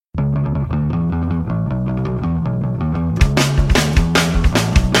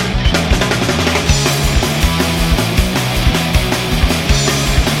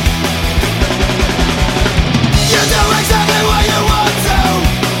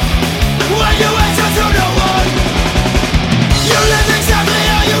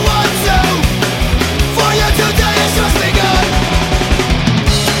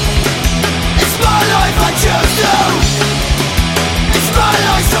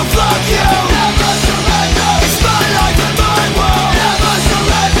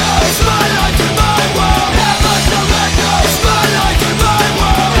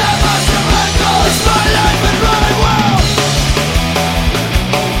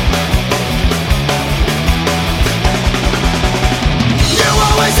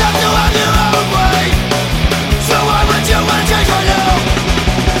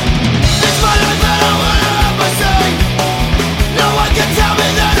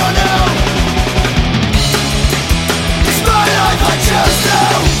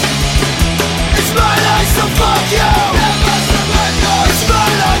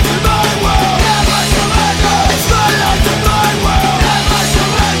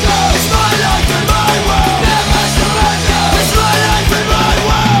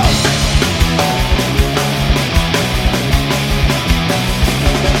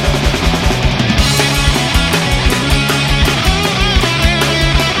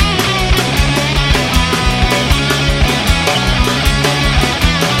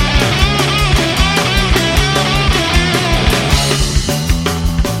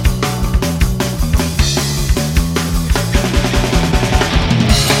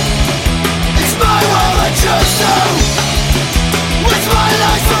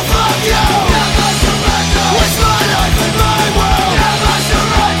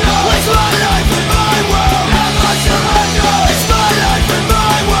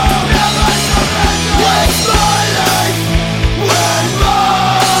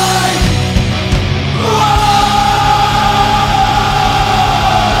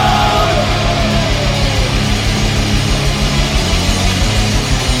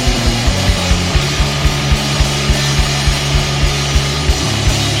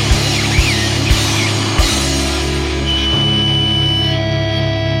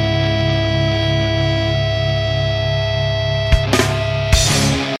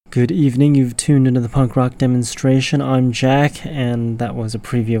Good evening, you've tuned into the punk rock demonstration. I'm Jack, and that was a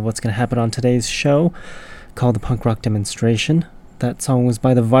preview of what's going to happen on today's show, called the punk rock demonstration. That song was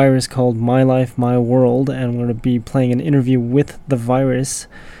by The Virus called My Life, My World, and we're going to be playing an interview with The Virus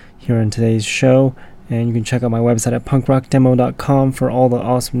here on today's show. And you can check out my website at punkrockdemo.com for all the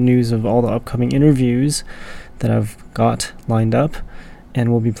awesome news of all the upcoming interviews that I've got lined up.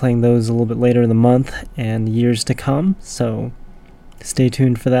 And we'll be playing those a little bit later in the month and years to come, so stay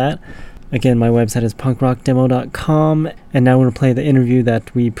tuned for that. Again, my website is punkrockdemo.com, and now we're going to play the interview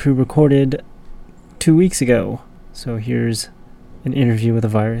that we pre-recorded 2 weeks ago. So here's an interview with The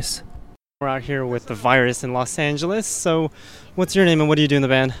Virus. We're out here with The Virus in Los Angeles. So what's your name and what do you do in the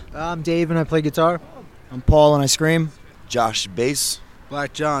band? I'm Dave and I play guitar. I'm Paul and I scream. Josh, bass.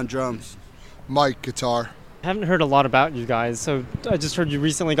 Black John, drums. Mike, guitar. I haven't heard a lot about you guys, so I just heard you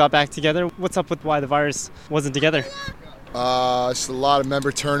recently got back together. What's up with why The Virus wasn't together? It's a lot of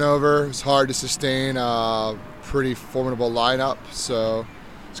member turnover. It's hard to sustain a pretty formidable lineup, so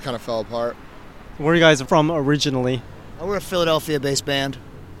it's kind of fell apart. Where are you guys from originally? We're a Philadelphia-based band.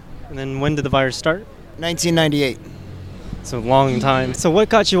 And then when did The Virus start? 1998. So a long time. So what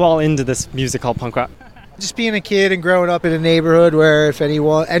got you all into this music called punk rock? Just being a kid and growing up in a neighborhood where if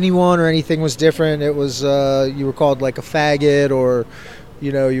anyone or anything was different, it was you were called like a faggot or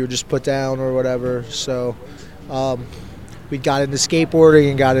you were just put down or whatever. So we got into skateboarding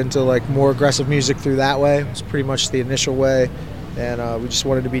and got into like more aggressive music through that way. It was pretty much the initial way, and we just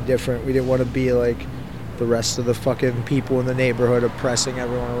wanted to be different. We didn't want to be like the rest of the fucking people in the neighborhood oppressing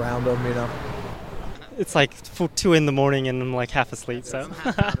everyone around them, It's like 2 a.m. and I'm like half asleep, so.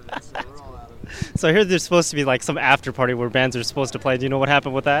 So I heard there's supposed to be like some after party where bands are supposed to play. Do you know what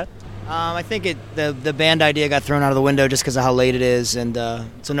happened with that? I think the band idea got thrown out of the window just because of how late it is, and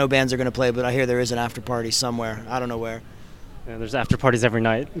so no bands are going to play, but I hear there is an after party somewhere. I don't know where. Yeah, there's after parties every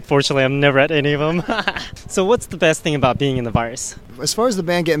night. Fortunately, I'm never at any of them. So what's the best thing about being in The Virus? As far as the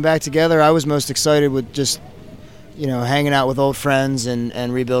band getting back together, I was most excited with just, hanging out with old friends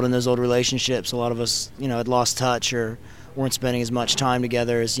and rebuilding those old relationships. A lot of us, had lost touch or weren't spending as much time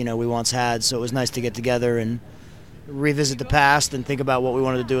together as, we once had. So it was nice to get together and revisit the past and think about what we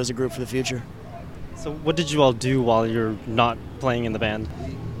wanted to do as a group for the future. So what did you all do while you're not playing in the band?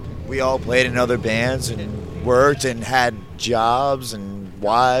 We all played in other bands and worked and had jobs and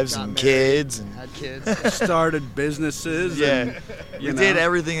wives and kids and Had kids. Started businesses. yeah, And, you did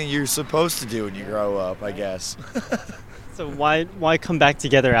everything that you're supposed to do when you grow up, I guess. So why come back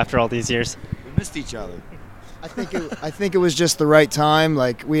together after all these years? We missed each other. I think it was just the right time.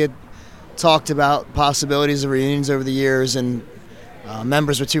 Like we had talked about possibilities of reunions over the years, and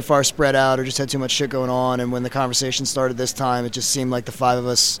members were too far spread out or just had too much shit going on. And when the conversation started this time, it just seemed like the five of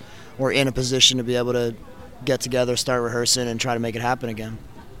us were in a position to be able to get together, start rehearsing, and try to make it happen again.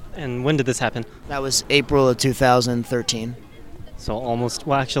 And when did this happen? That was April of 2013. So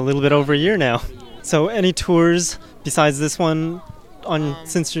actually a little bit over a year now. So any tours besides this one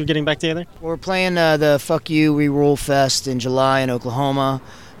since you're getting back together? We're playing the Fuck You, We Rule Fest in July in Oklahoma,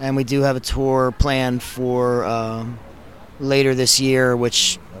 and we do have a tour planned for later this year,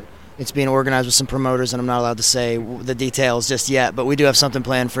 which it's being organized with some promoters, and I'm not allowed to say the details just yet, but we do have something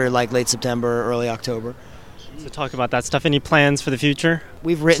planned for like late September, early October. So talk about that stuff. Any plans for the future?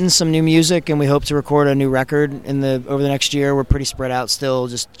 We've written some new music, and we hope to record a new record over the next year. We're pretty spread out still,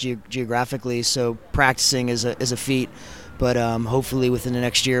 just geographically, so practicing is a feat. But hopefully within the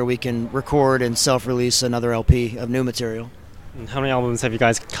next year we can record and self-release another LP of new material. And how many albums have you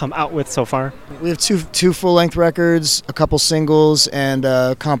guys come out with so far? We have two full-length records, a couple singles, and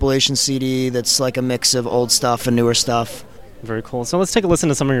a compilation CD that's like a mix of old stuff and newer stuff. Very cool. So let's take a listen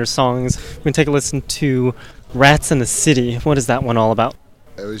to some of your songs. We're going to take a listen to Rats in the City. What is that one all about?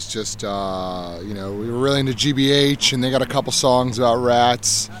 It was just, we were really into GBH, and they got a couple songs about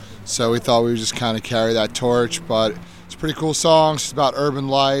rats, so we thought we would just kind of carry that torch, but it's a pretty cool song. It's about urban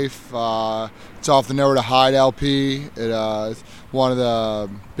life. It's off the Nowhere to Hide LP. It's one of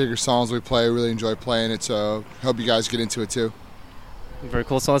the bigger songs we play. Really enjoy playing it, so hope you guys get into it too. Very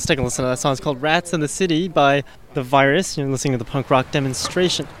cool. So let's take a listen to that song. It's called Rats in the City by The Virus. You're listening to the punk rock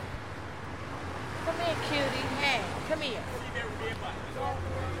demonstration. Come here, cutie. Hey, come here.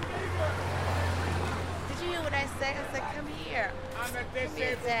 Did you hear what I said? I said, come here. Come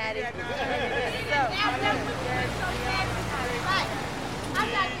here, daddy.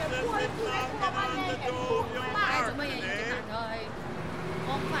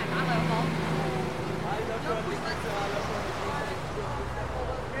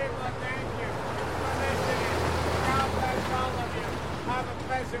 Have a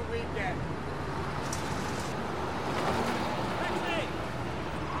pleasant weekend.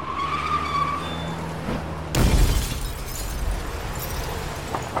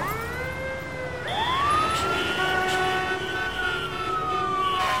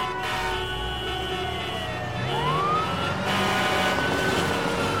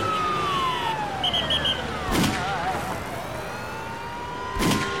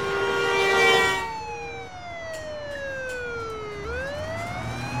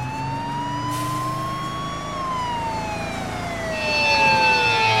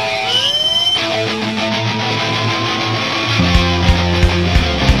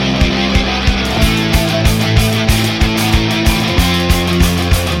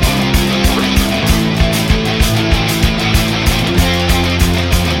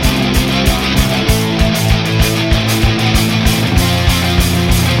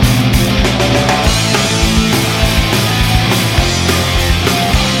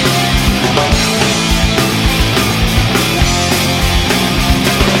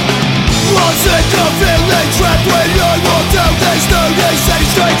 feeling trapped when I walk down these dirty city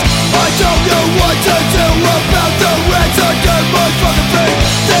streets. I don't know what to do about the rats under my fucking feet.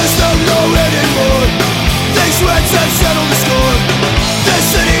 There's no law anymore. These rats have settled the score. This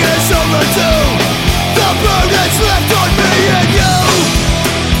city is overdue. The burden's left on me and you.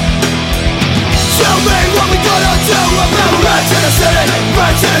 Tell me what we gonna do about rats in the city,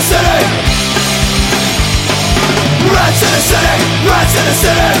 rats in the city. Rats in the city, rats in the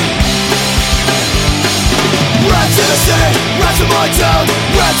city. Rats in the city, rats in my town.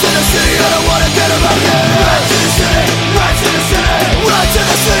 Rats in the city, I don't wanna get them out here. Rats in the city, rats in the city. Rats in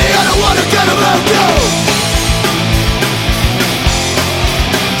the city, I don't wanna get them out here.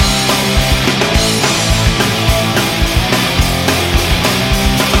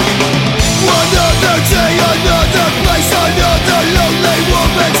 Another day, another place, another lonely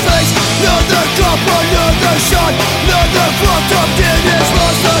woman's face. Another cup, another shot. Another fucked up kid is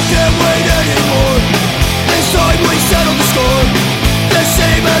lost, I can't wait anymore. This time we settle the score. This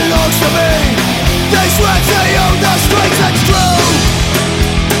city belongs to me. These rats, they own the streets, that's true.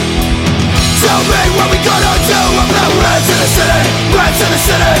 Tell me what we gonna do about rats in the city. Rats in the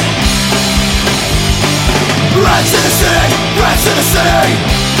city. Rats in the city. Rats in the city.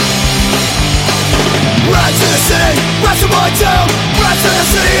 Rats in the city, rats in my town. Rats in the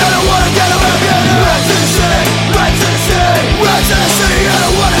city, I don't wanna get them out again. Rats in the city, rats in the city. Rats in the city, I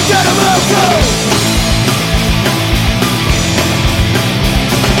don't wanna get them out again.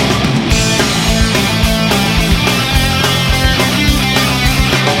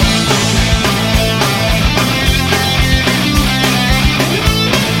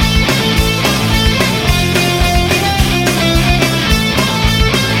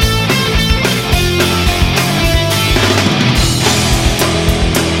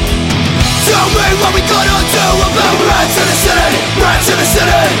 What we gonna do about rats in the city? Rats in the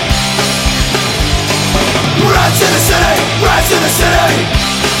city. Rats in the city. Rats in the city.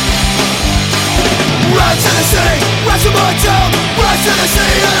 Rats in the city. Rats in my town. Rats in the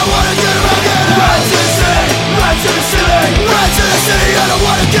city. I don't wanna get them out again. Rats in the city. Rats in the city. Rats in the city. I don't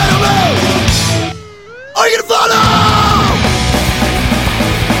wanna get them out. Are you gonna follow?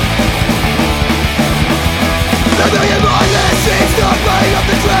 A million more lessons, not buying up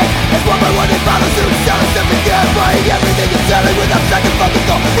the track. It's one by one they follow suit, selling stuff again. Buying everything you're selling without second fucking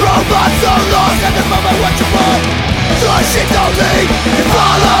thought. Robots are lost at the moment what you want. The shit don't lead, you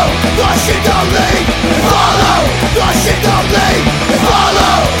follow. The shit don't lead, you follow. The shit don't lead, you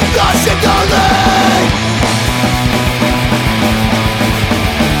follow. The shit don't lead.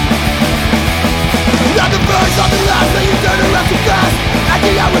 Nothing burns, nothing lasts, but you turn around too fast.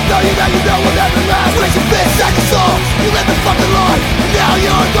 Acting out with value that you know will never last. Wasting bits at your soul, you live the fucking lie. And now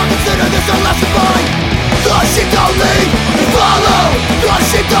you're gonna consider this your last goodbye. The shit don't lead, you follow. The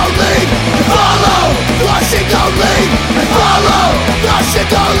shit don't lead, you follow. The shit don't lead, you follow. The shit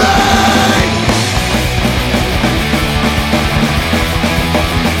don't lead.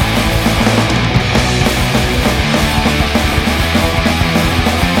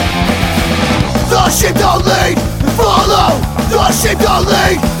 The shit don't lead, you follow. The shit don't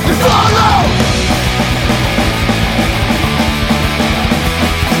lead, you follow.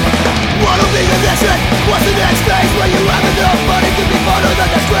 What'll be the next thing? What's the next phase? Where you have enough money to be part of the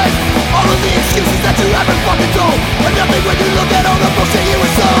next race? All of the excuses that you haven't fucking told are nothing when you look at all the bullshit you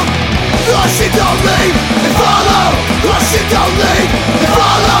were sold. The shit don't lead, you follow. The shit don't lead, you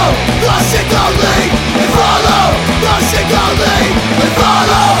follow. The shit don't lead, you follow. The shit don't lead, you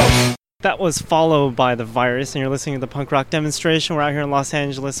follow. That was Follow by The Virus, and you're listening to the punk rock demonstration. We're out here in Los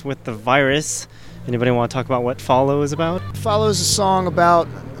Angeles with The Virus. Anybody want to talk about what Follow is about? Follow is a song about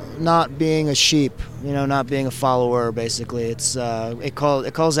not being a sheep, not being a follower, basically. It's it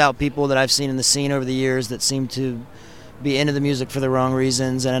calls out people that I've seen in the scene over the years that seem to be into the music for the wrong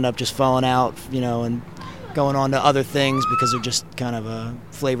reasons and end up just falling out, and going on to other things because they're just kind of a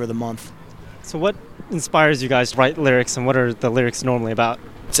flavor of the month. So what inspires you guys to write lyrics, and what are the lyrics normally about?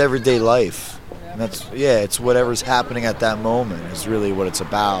 It's everyday life. And it's whatever's happening at that moment is really what it's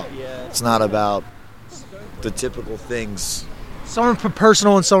about. It's not about the typical things. Some are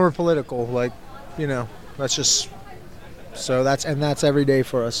personal and some are political. That's just so that's every day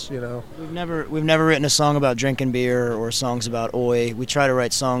for us. We've never written a song about drinking beer or songs about oi. We try to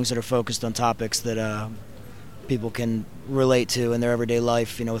write songs that are focused on topics that people can relate to in their everyday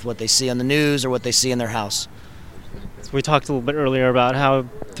life. With what they see on the news or what they see in their house. So we talked a little bit earlier about how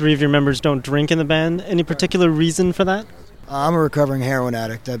 3 of your members don't drink in the band. Any particular reason for that? I'm a recovering heroin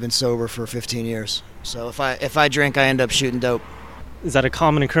addict. I've been sober for 15 years. So if I drink, I end up shooting dope. Is that a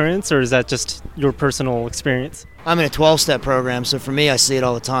common occurrence, or is that just your personal experience? I'm in a 12-step program, so for me, I see it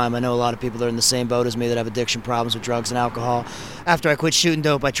all the time. I know a lot of people that are in the same boat as me that have addiction problems with drugs and alcohol. After I quit shooting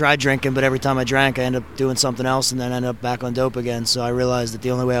dope, I tried drinking, but every time I drank, I ended up doing something else and then ended up back on dope again. So I realized that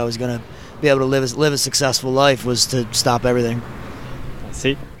the only way I was going to be able to live a successful life was to stop everything.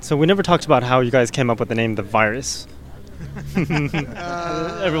 See? So we never talked about how you guys came up with the name The Virus.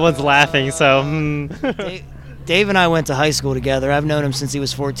 Everyone's laughing, so... Dave and I went to high school together. I've known him since he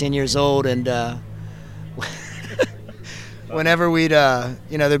was 14 years old, and whenever we'd,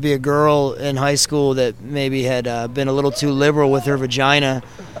 there'd be a girl in high school that maybe had been a little too liberal with her vagina,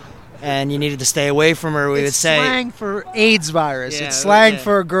 and you needed to stay away from her, we would say... It's slang for AIDS virus. Yeah, it's slang yeah.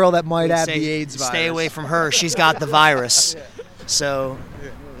 for a girl that might We'd have say, the AIDS virus. Stay away from her. She's got the virus. So...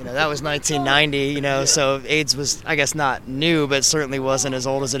 that was 1990, so AIDS was, I guess, not new, but certainly wasn't as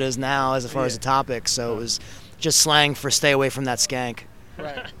old as it is now as far as the topic. So it was just slang for stay away from that skank.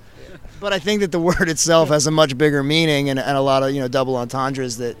 Right. But I think that the word itself has a much bigger meaning and a lot of, double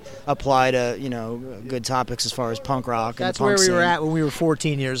entendres that apply to, good topics as far as punk rock. That's and the punk where we were scene. at when we were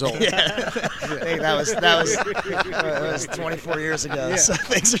 14 years old. That was 24 years ago, Yeah. so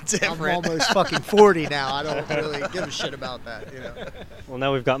things are I'm different. almost fucking 40 now. I don't really give a shit about that, Well,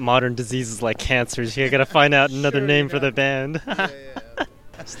 now we've got modern diseases like cancers. You gotta find out another Sure, name you for the band.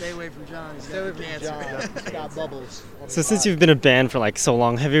 Stay away from John. He's Stay away from John. He's got bubbles. So since you've been a band for like so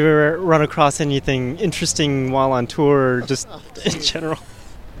long, have you ever run across anything interesting while on tour or just in general?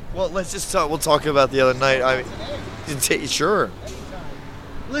 Well, let's just talk. We'll talk about the other night. I mean, sure.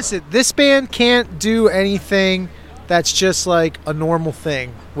 Listen, this band can't do anything that's just like a normal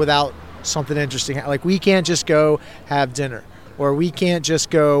thing without something interesting. Like, we can't just go have dinner, or we can't just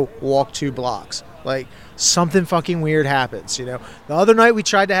go walk 2 blocks. Like, something fucking weird happens, The other night we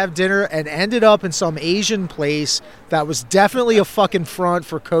tried to have dinner and ended up in some Asian place that was definitely a fucking front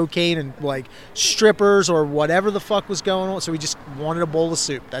for cocaine and like strippers or whatever the fuck was going on. So we just wanted a bowl of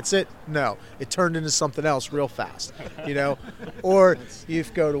soup. That's it. No, it turned into something else real fast, Or you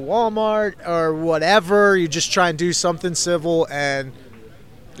go to Walmart or whatever, you just try and do something civil and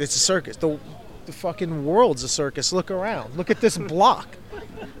it's a circus. The fucking world's a circus. Look around. Look at this block.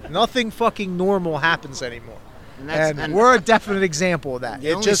 Nothing fucking normal happens anymore. And we're a definite example of that.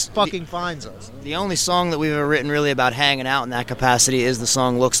 It just fucking finds us. The only song that we've ever written really about hanging out in that capacity is the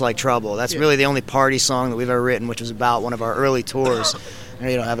song Looks Like Trouble. That's really the only party song that we've ever written, which was about one of our early tours. I know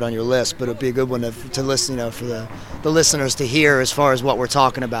you don't have it on your list, but it would be a good one to listen, for the listeners to hear as far as what we're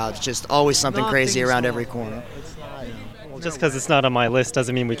talking about. It's just always something crazy around every corner. Well, just because it's not on my list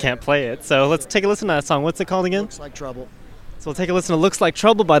doesn't mean we can't play it. So let's take a listen to that song. What's it called again? Looks Like Trouble. So we'll take a listen to Looks Like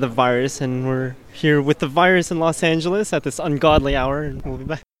Trouble by The Virus, and we're here with The Virus in Los Angeles at this ungodly hour, and we'll be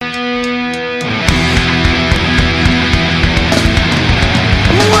back. What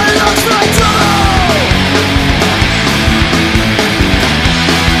it looks like trouble.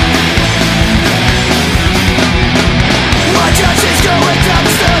 My judge is going down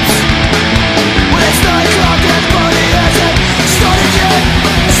the steps. When it's 9 o'clock and the party hasn't started yet.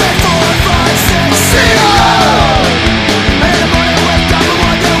 Say 4, 5, 6, zero. And in the morning I wake up and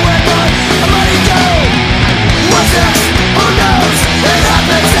wonder where my money go. What's next? Who knows? It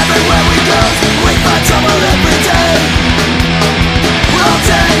happens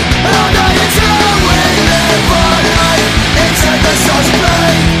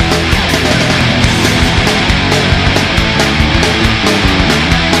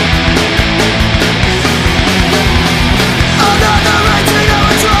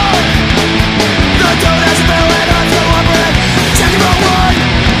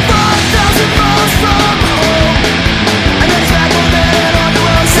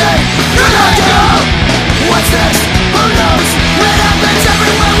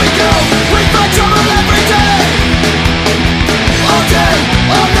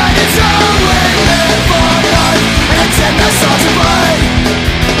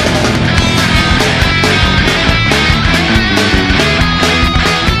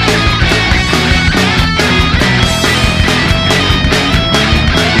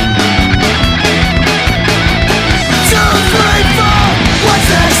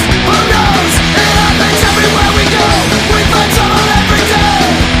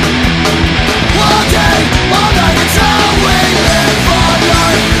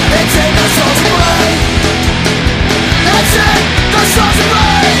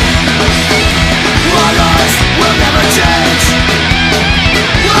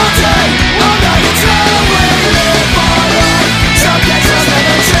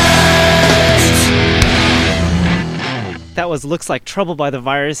That was Looks Like Trouble by The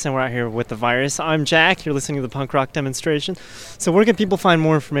Virus, and we're out here with The Virus. I'm Jack, you're listening to the Punk Rock Demonstration. So where can people find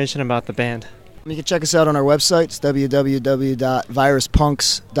more information about the band? You can check us out on our website. It's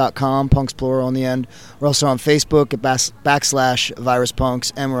www.viruspunks.com, punks plural on the end. We're also on Facebook at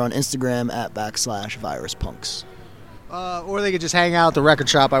 /viruspunks, and we're on Instagram at /viruspunks. Or they could just hang out at the record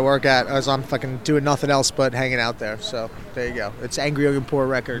shop I work at, as I'm fucking doing nothing else but hanging out there. So there you go. It's Angry Young and Poor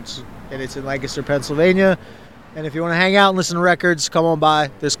Records, and it's in Lancaster, Pennsylvania. And if you want to hang out and listen to records, come on by.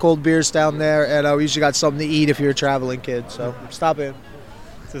 There's cold beers down there, and we usually got something to eat if you're a traveling kid. So stop in.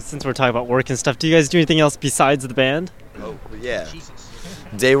 So since we're talking about work and stuff, do you guys do anything else besides the band? Oh, yeah.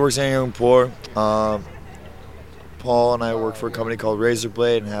 Dave works at Young and Poor. Paul and I work for a company called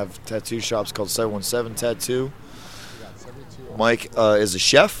Razorblade and have tattoo shops called 717 Tattoo. Mike is a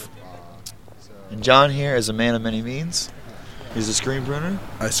chef. And John here is a man of many means. He's a screen printer.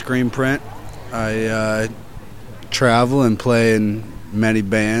 I screen print. I travel and play in many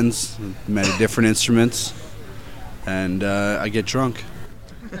bands, many different instruments, and I get drunk.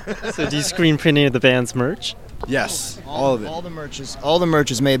 So do you screen print any of the band's merch? Yes, all of it. All the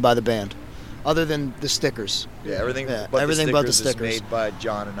merch is made by the band, other than the stickers. Yeah, everything but the stickers is made by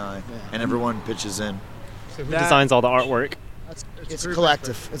John and I, and everyone pitches in. So who designs all the artwork? It's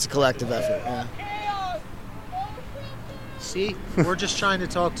collective. It's a collective effort. Yeah. See, we're just trying to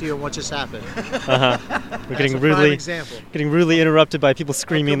talk to you on what just happened. We're getting rudely interrupted by people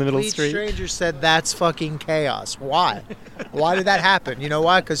screaming in the middle of the street. A stranger said that's fucking chaos. Why? Why did that happen? You know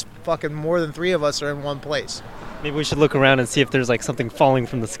why? Because fucking more than 3 of us are in one place. Maybe we should look around and see if there's like something falling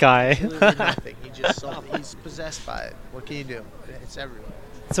from the sky. Literally nothing. He's possessed by it. What can you do? It's everywhere.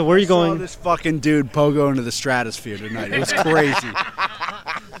 So where are you going? I saw this fucking dude pogo into the stratosphere tonight. It was crazy.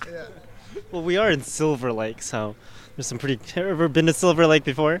 Well, we are in Silver Lake, so there's some pretty... Have you ever been to Silver Lake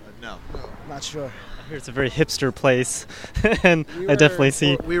before? No. Not sure. I hear it's a very hipster place, and I definitely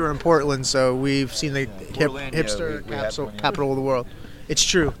see... We were in Portland, so we've seen the hipster capital of the world. It's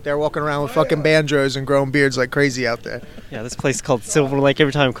true. They're walking around with fucking banjos and growing beards like crazy out there. Yeah, this place is called Silver Lake.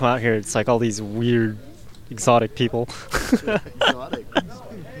 Every time I come out here, it's like all these weird, exotic people. Exotic.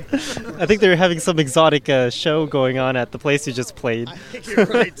 I think they were having some exotic show going on at the place you just played. I think you're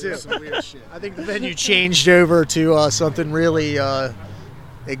right, too. Some weird shit. I think the venue changed over to something really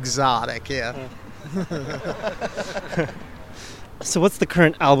exotic, yeah. So what's the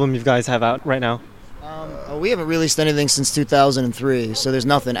current album you guys have out right now? We haven't released anything since 2003, so there's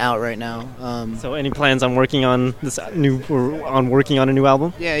nothing out right now. So any plans on working on a new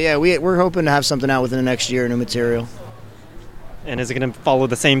album? Yeah, we're hoping to have something out within the next year, new material. And is it going to follow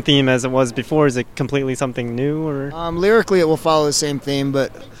the same theme as it was before? Is it completely something new, or? Lyrically, it will follow the same theme,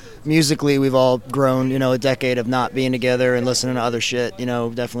 but musically, we've all grown. A decade of not being together and listening to other shit.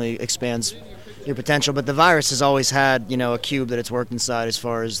 Definitely expands your potential. But the Virus has always had, a cube that it's worked inside as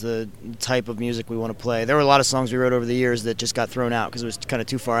far as the type of music we want to play. There were a lot of songs we wrote over the years that just got thrown out because it was kind of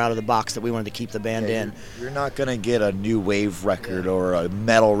too far out of the box that we wanted to keep the band in. You're not going to get a new wave record or a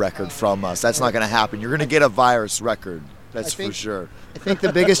metal record from us. That's not going to happen. You're going to get a Virus record. That's for sure. I think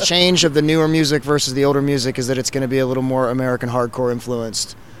the biggest change of the newer music versus the older music is that it's going to be a little more American hardcore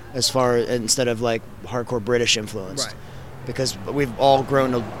influenced, instead of like hardcore British influenced. Right. Because we've all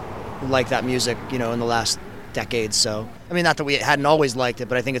grown to like that music, in the last decade. So, not that we hadn't always liked it,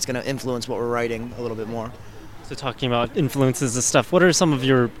 but I think it's going to influence what we're writing a little bit more. So talking about influences and stuff, what are some of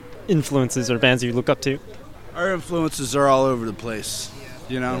your influences or bands you look up to? Our influences are all over the place.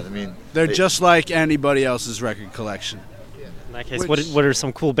 They're just like anybody else's record collection. In that case, what are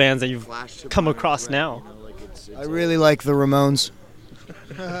some cool bands that you've come across now? I really like the Ramones.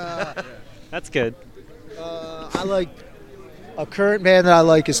 That's good. I like a current band that I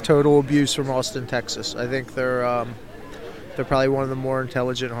like is Total Abuse from Austin, Texas. I think they're probably one of the more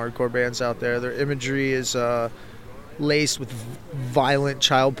intelligent hardcore bands out there. Their imagery is laced with violent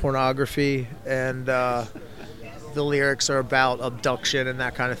child pornography, and the lyrics are about abduction and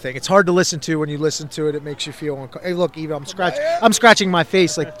that kind of thing. It's hard to listen to. When you listen to it, it makes you feel uncomfortable. Hey, look, Eva, I'm scratching my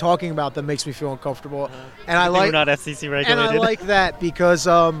face. Like, talking about them makes me feel uncomfortable. And we're not FCC regulated. And I like that because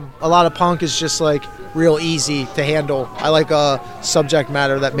a lot of punk is just like real easy to handle. I like a subject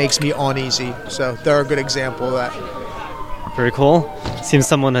matter that makes me uneasy. So they're a good example of that. Very cool. Seems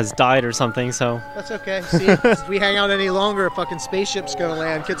someone has died or something, so... That's okay. See, if we hang out any longer, a fucking spaceship's gonna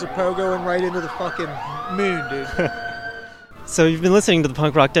land. Kids are pogoing right into the fucking moon, dude. So you've been listening to the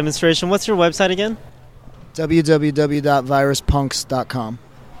Punk Rock Demonstration. What's your website again? www.viruspunks.com.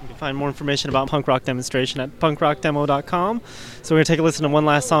 You can find more information about Punk Rock Demonstration at punkrockdemo.com. So we're going to take a listen to one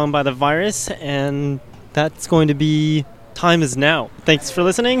last song by The Virus, and that's going to be Time Is Now. Thanks for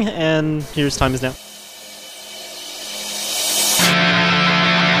listening, and here's Time Is Now.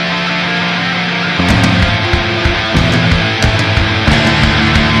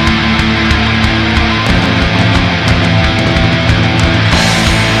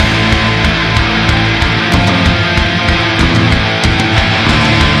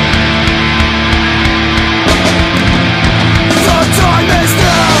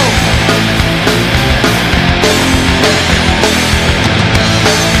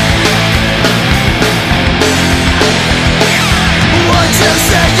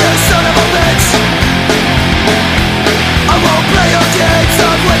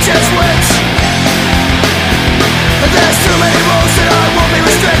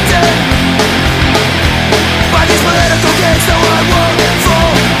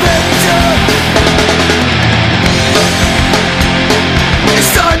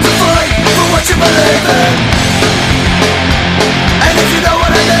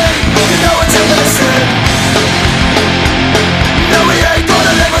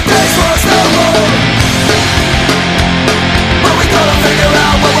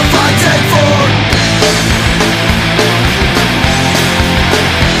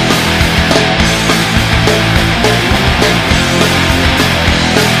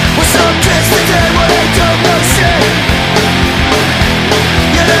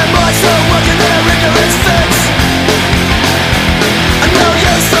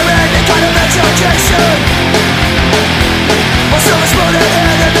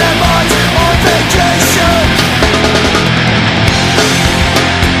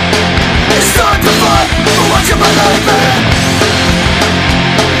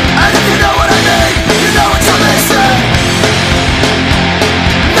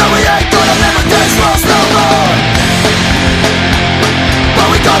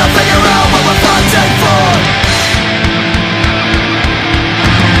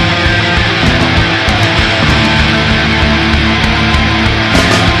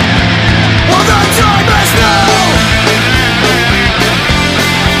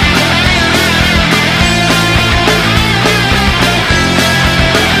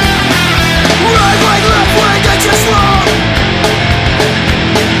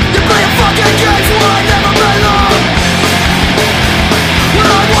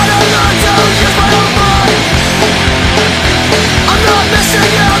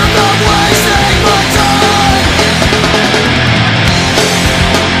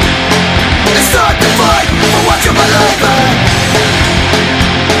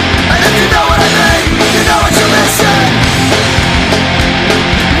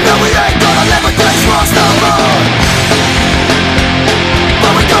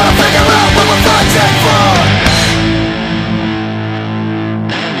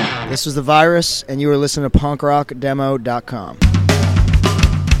 This was The Virus, and you were listening to punkrockdemo.com.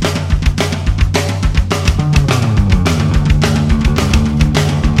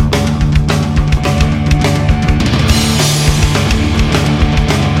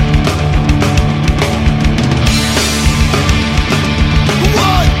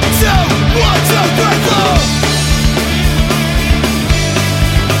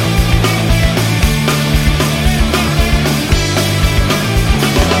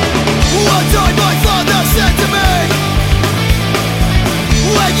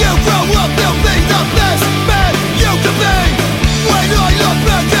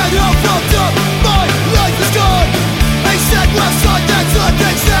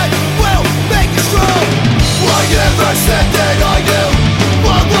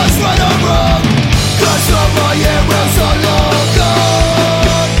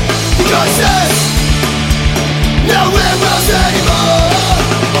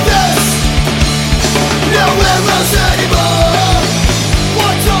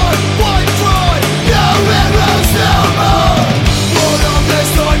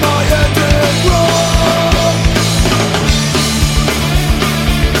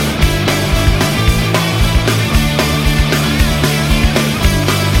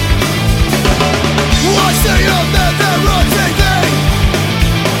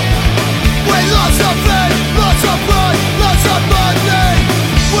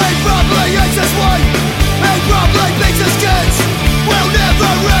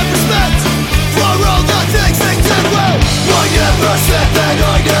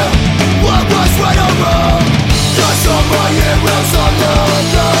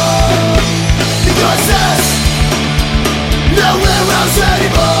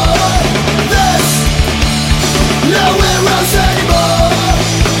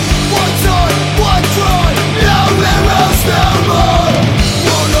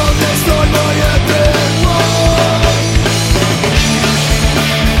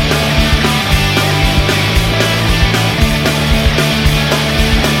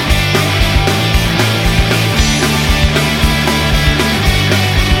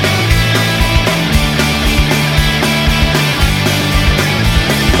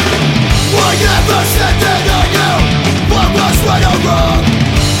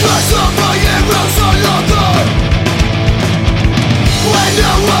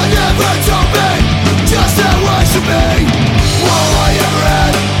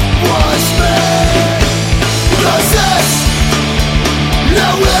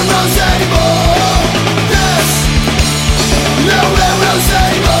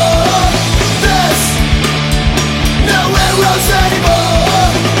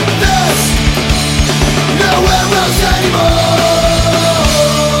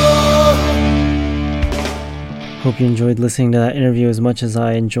 Hope you enjoyed listening to that interview as much as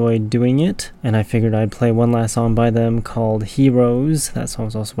I enjoyed doing it, and I figured I'd play one last song by them called Heroes. That song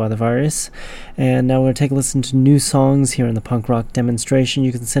was also by The Virus. And now we're going to take a listen to new songs here in the punk rock demonstration.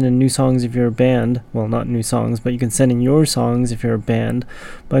 You can send in new songs if you're a band. Well, not new songs, but you can send in your songs if you're a band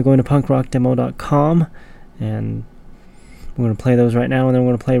by going to punkrockdemo.com, and we're going to play those right now, and then we're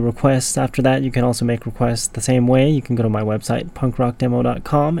going to play requests. After that, you can also make requests the same way. You can go to my website,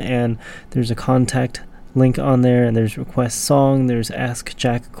 punkrockdemo.com, and there's a contact link on there, and there's request song, there's ask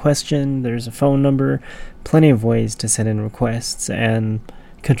Jack a question, there's a phone number, plenty of ways to send in requests and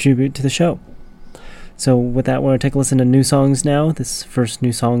contribute to the show. So with that, we're going to take a listen to new songs now. This first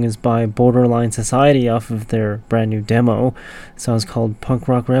new song is by Borderline Society off of their brand new demo. The song's called Punk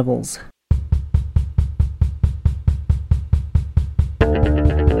Rock Rebels.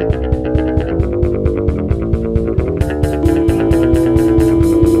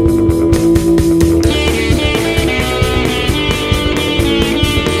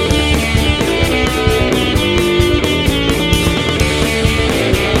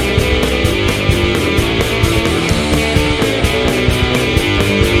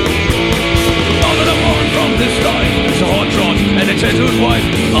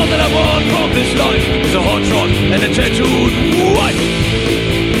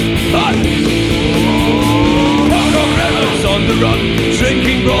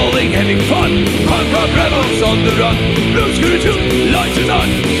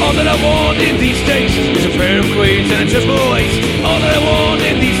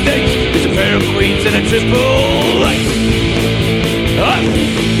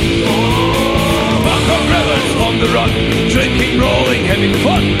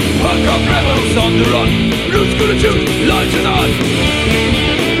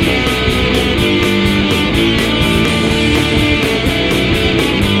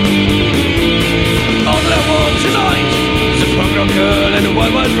 Girl and a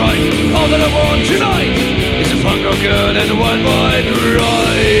wild ride.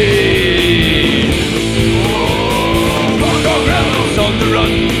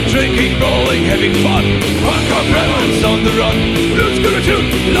 rolling, having fun. Punk rock rebels on the run. Blues gonna shoot,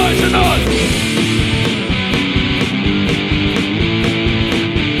 lights are on.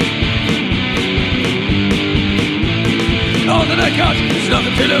 All that I got is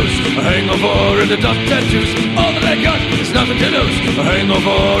nothing to lose. A hangover and a dozen tattoos. All that I got is nothing to lose. A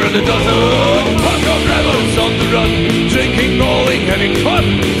hangover and a dozen. Punk rock rebels on the run. Drinking, rolling, having fun.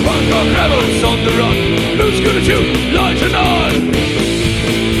 Punk rock rebels on the run. Who's gonna shoot? Lights are on.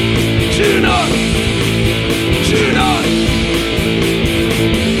 Tune on. Tune on.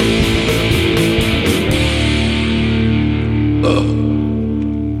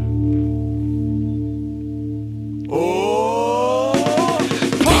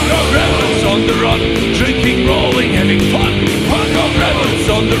 Drinking, rolling, having fun. Punk rock rebels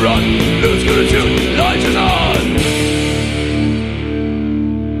on the run. Who's gonna shoot? Lights are on.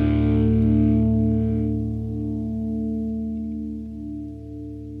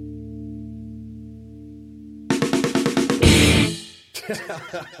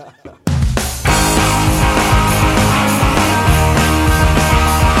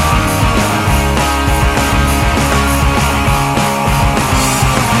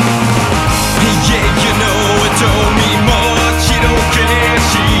 Don't mean much, she don't care,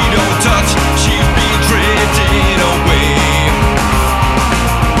 she don't touch, she's been drifting away.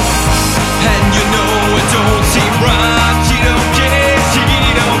 And you know it don't seem right, she don't care, she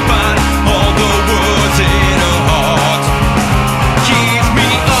don't find all the words in her heart. Keeps me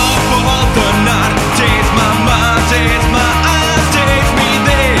up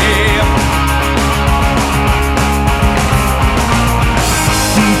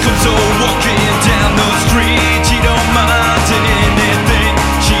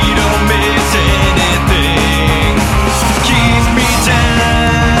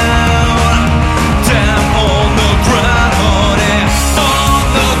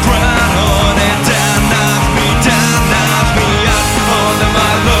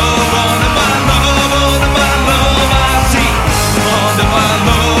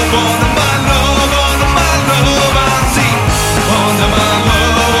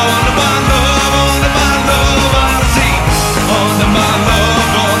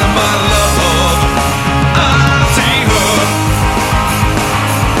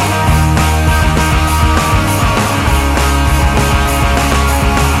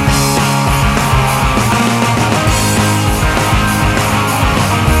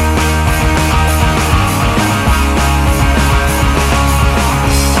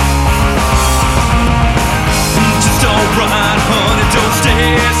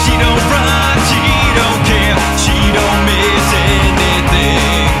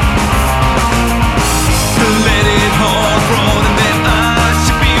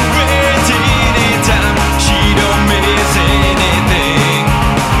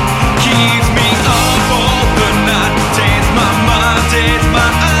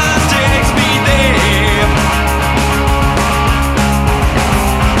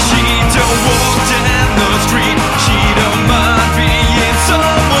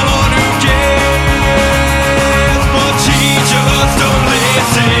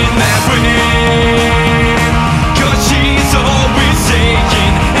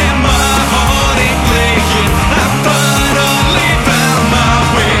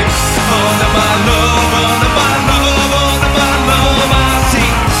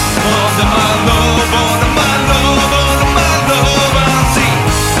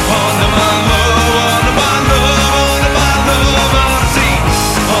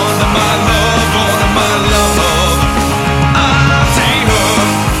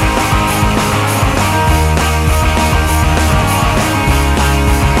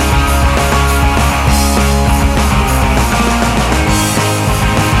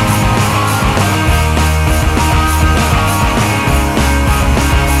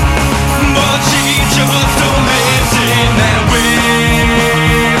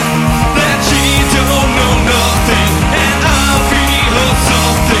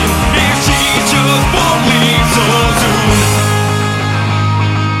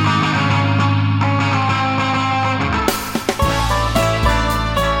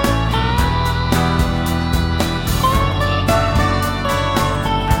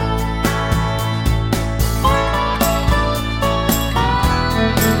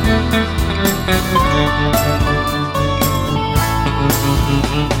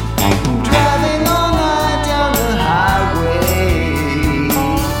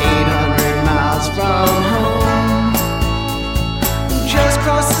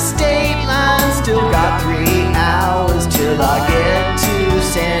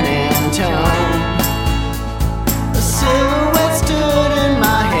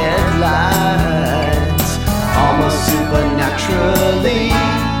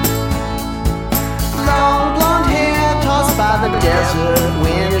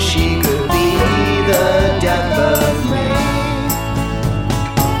she could be the death of me.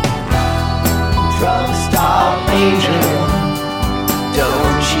 Drug stop angel,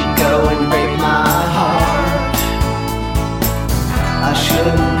 don't you go and break my heart. I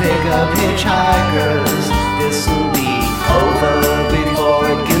shouldn't pick up hitchhikers, this'll be over before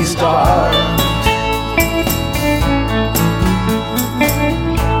it can start.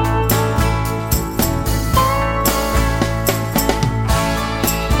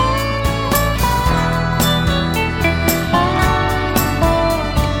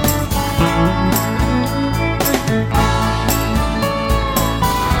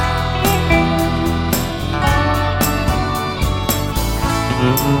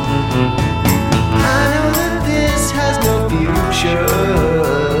 I know that this has no future,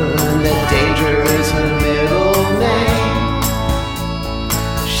 and that danger is her middle name.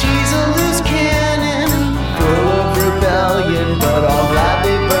 She's a loose cannon, full of rebellion, but I'll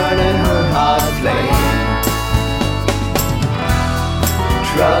gladly burn in her hot flame.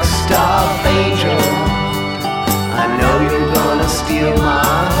 Truck stop angel, I know you're gonna steal my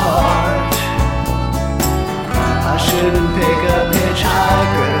heart. I shouldn't pick up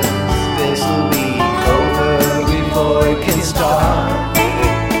hitchhikers, this'll be over before it can start.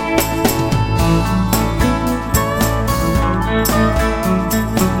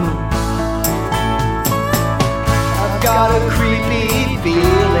 I've got a creepy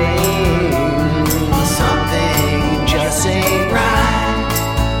feeling something just ain't right.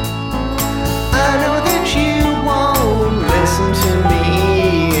 I know that you won't listen to me,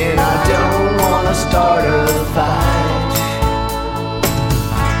 and I don't wanna start a fight.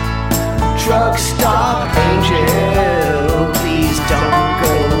 Truck stop angel, please don't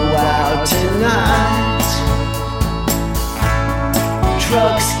go out tonight.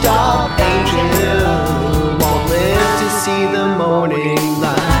 Truck stop angel, won't live to see the morning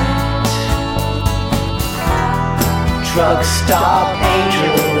light. Truck stop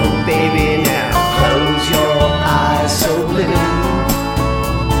angel, baby now close your eyes so blue.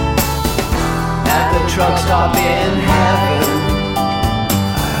 At the truck stop in heaven,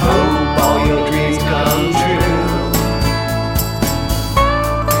 I hope all your dreams come true.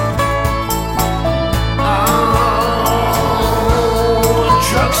 Oh,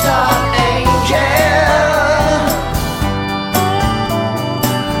 truck stop angel.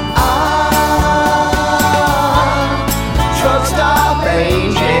 Truck stop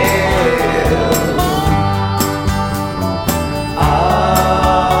angel.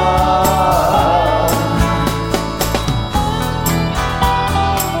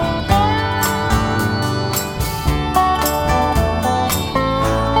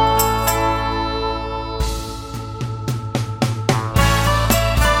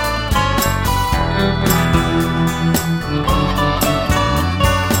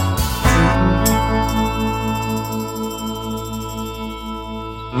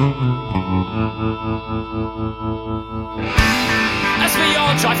 As we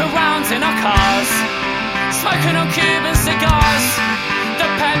all drive around in our cars, smoking on Cuban cigars, the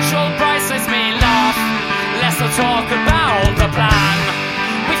petrol price makes me laugh. Let's not talk about the plan.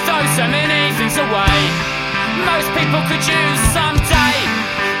 We throw so many things away, most people could use someday.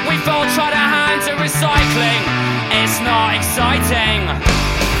 We've all tried our hand at recycling, it's not exciting.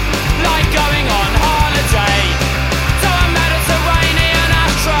 Like going on holiday to a Mediterranean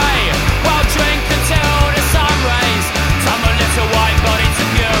ashtray, while drink until the sun rays turn a little white body to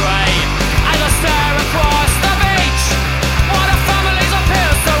puree. As I stare across the beach, while the families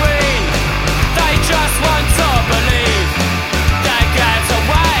appear serene, they just want to believe they get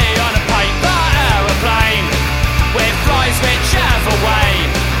away on a paper aeroplane with flies whichever way.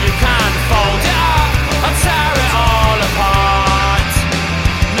 You can fold it up or tear it all apart.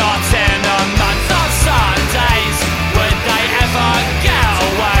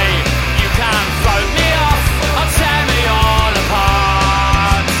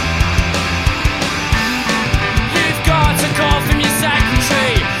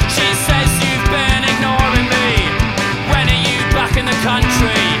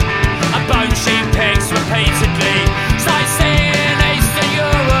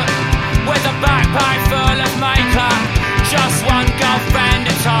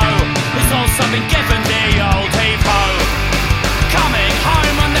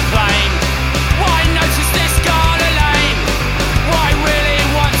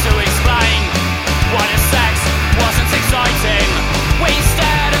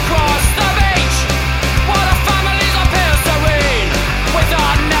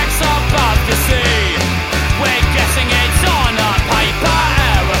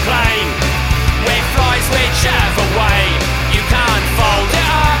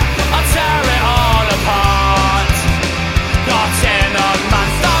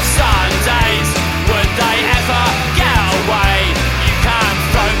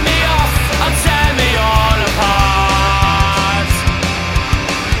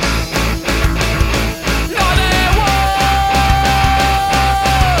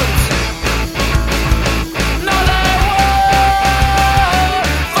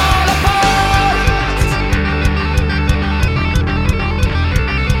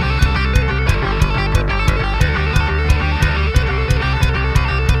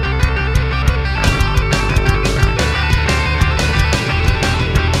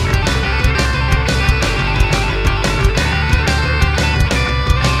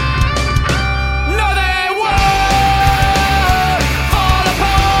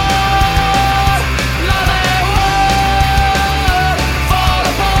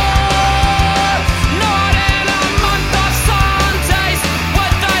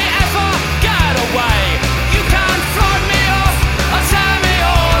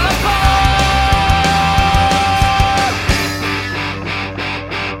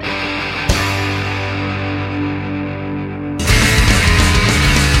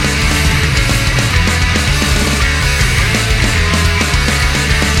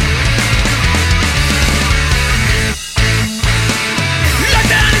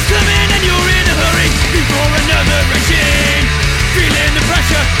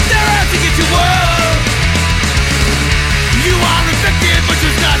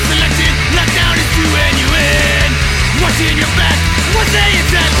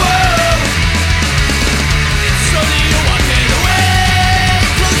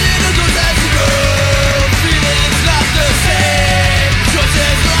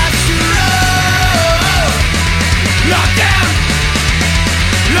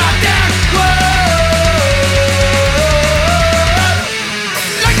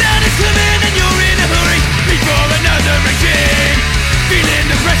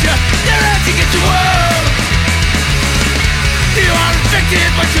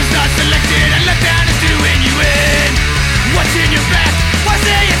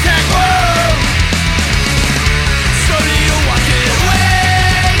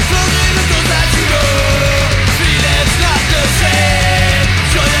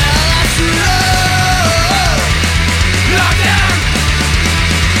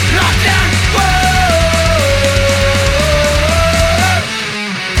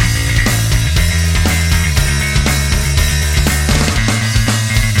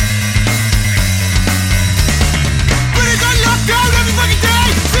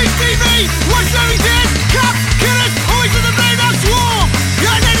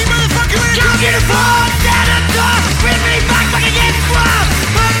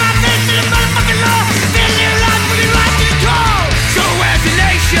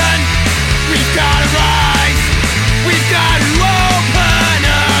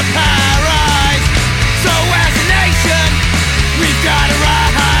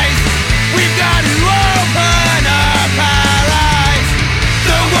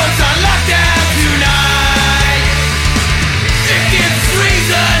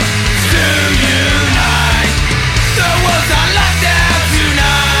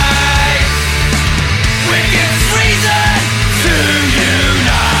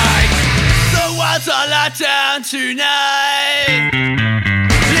 shut down tonight.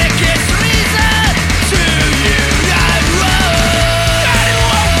 It gives reason to unite.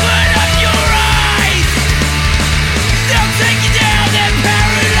 Anyone open up your eyes, they'll take you down in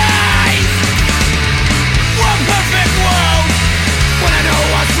paradise. One perfect world, when I know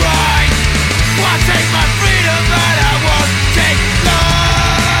what's right. I'll take my freedom, but I won't take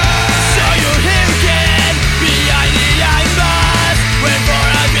love. So you're here again, behind the iron bars, wait for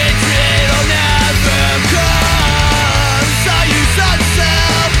a betrayal will never come. Saw you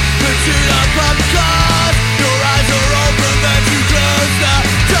sunset, put to the pub cars. Your eyes are open, but you close the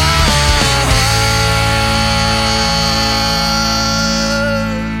door.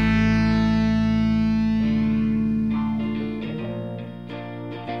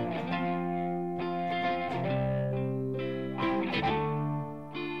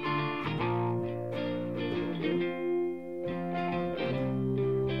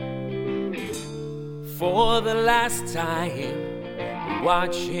 For the last time,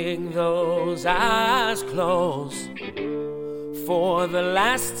 watching those eyes close. For the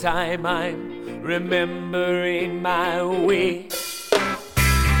last time, I'm remembering my way.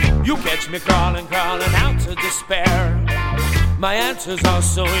 You catch me crawling out to despair. My answers are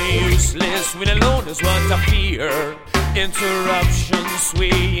so useless when alone is what I fear. Interruptions,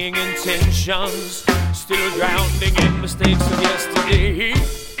 swaying intentions, still drowning in mistakes of yesterday.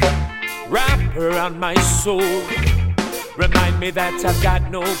 Wrap around my soul, remind me that I've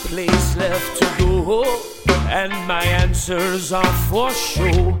got no place left to go. And my answers are for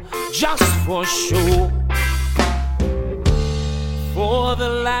show, just for show. For the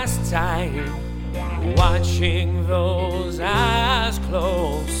last time, watching those eyes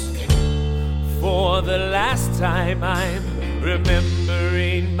close. For the last time, I'm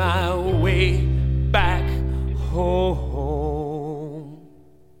remembering my way back home.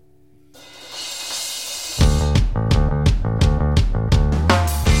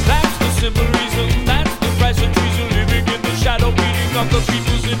 Simple reason, that's the price of treason. Living in the shadow, beating up the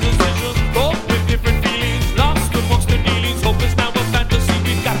people's indecision. Both with different feelings, lost amongst the dealings. Hope is now a fantasy,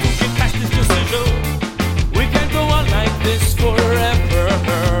 we've got to get past this decision. We can't go on like this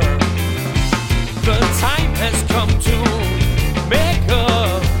forever. The time has come to make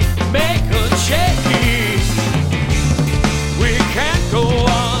a change. We can't go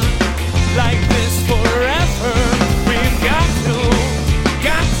on like this forever. We've got to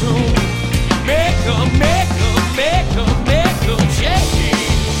make a change.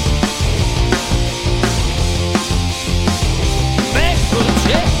 Make a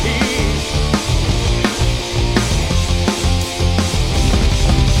change.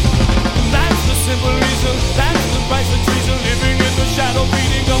 That's the simple reason, that's the price of treason. Living in the shadow,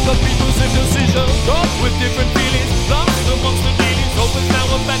 beating up the people's indecision. Caught with different feelings, lost amongst the dealings. Hope is now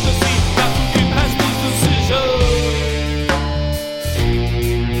a fantasy, got to get past this decision.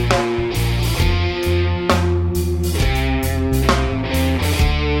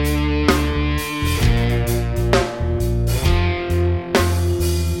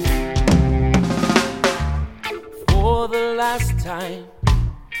 For the last time,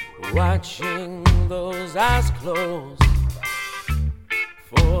 watching those eyes close.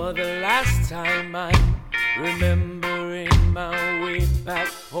 For the last time, I'm remembering my way back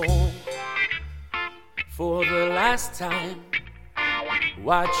home. For the last time,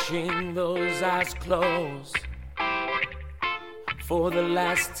 watching those eyes close. For the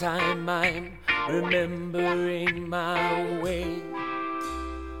last time, I'm remembering my way.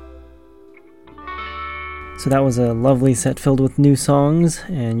 So that was a lovely set filled with new songs,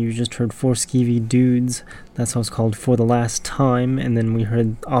 and you just heard Four Skeevy Dudes. That song's called For the Last Time, and then we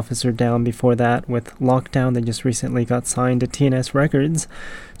heard Officer Down before that with Lockdown. They just recently got signed to TNS Records,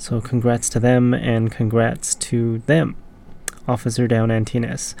 so congrats to them, and congrats to them, Officer Down and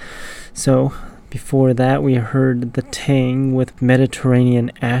TNS. So before that, we heard The Tang with Mediterranean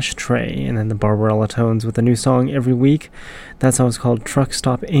Ashtray, and then the Barbarella Tones with a new song every week. That song is called Truck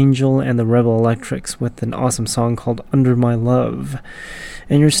Stop Angel, and the Rebel Electrics with an awesome song called Under My Love.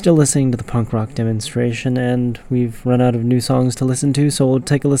 And you're still listening to the Punk Rock Demonstration, and we've run out of new songs to listen to, so we'll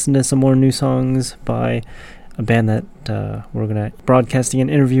take a listen to some more new songs by a band that we're going to be broadcasting an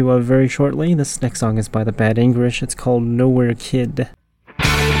interview of very shortly. This next song is by the Bad English. It's called Nowhere Kid.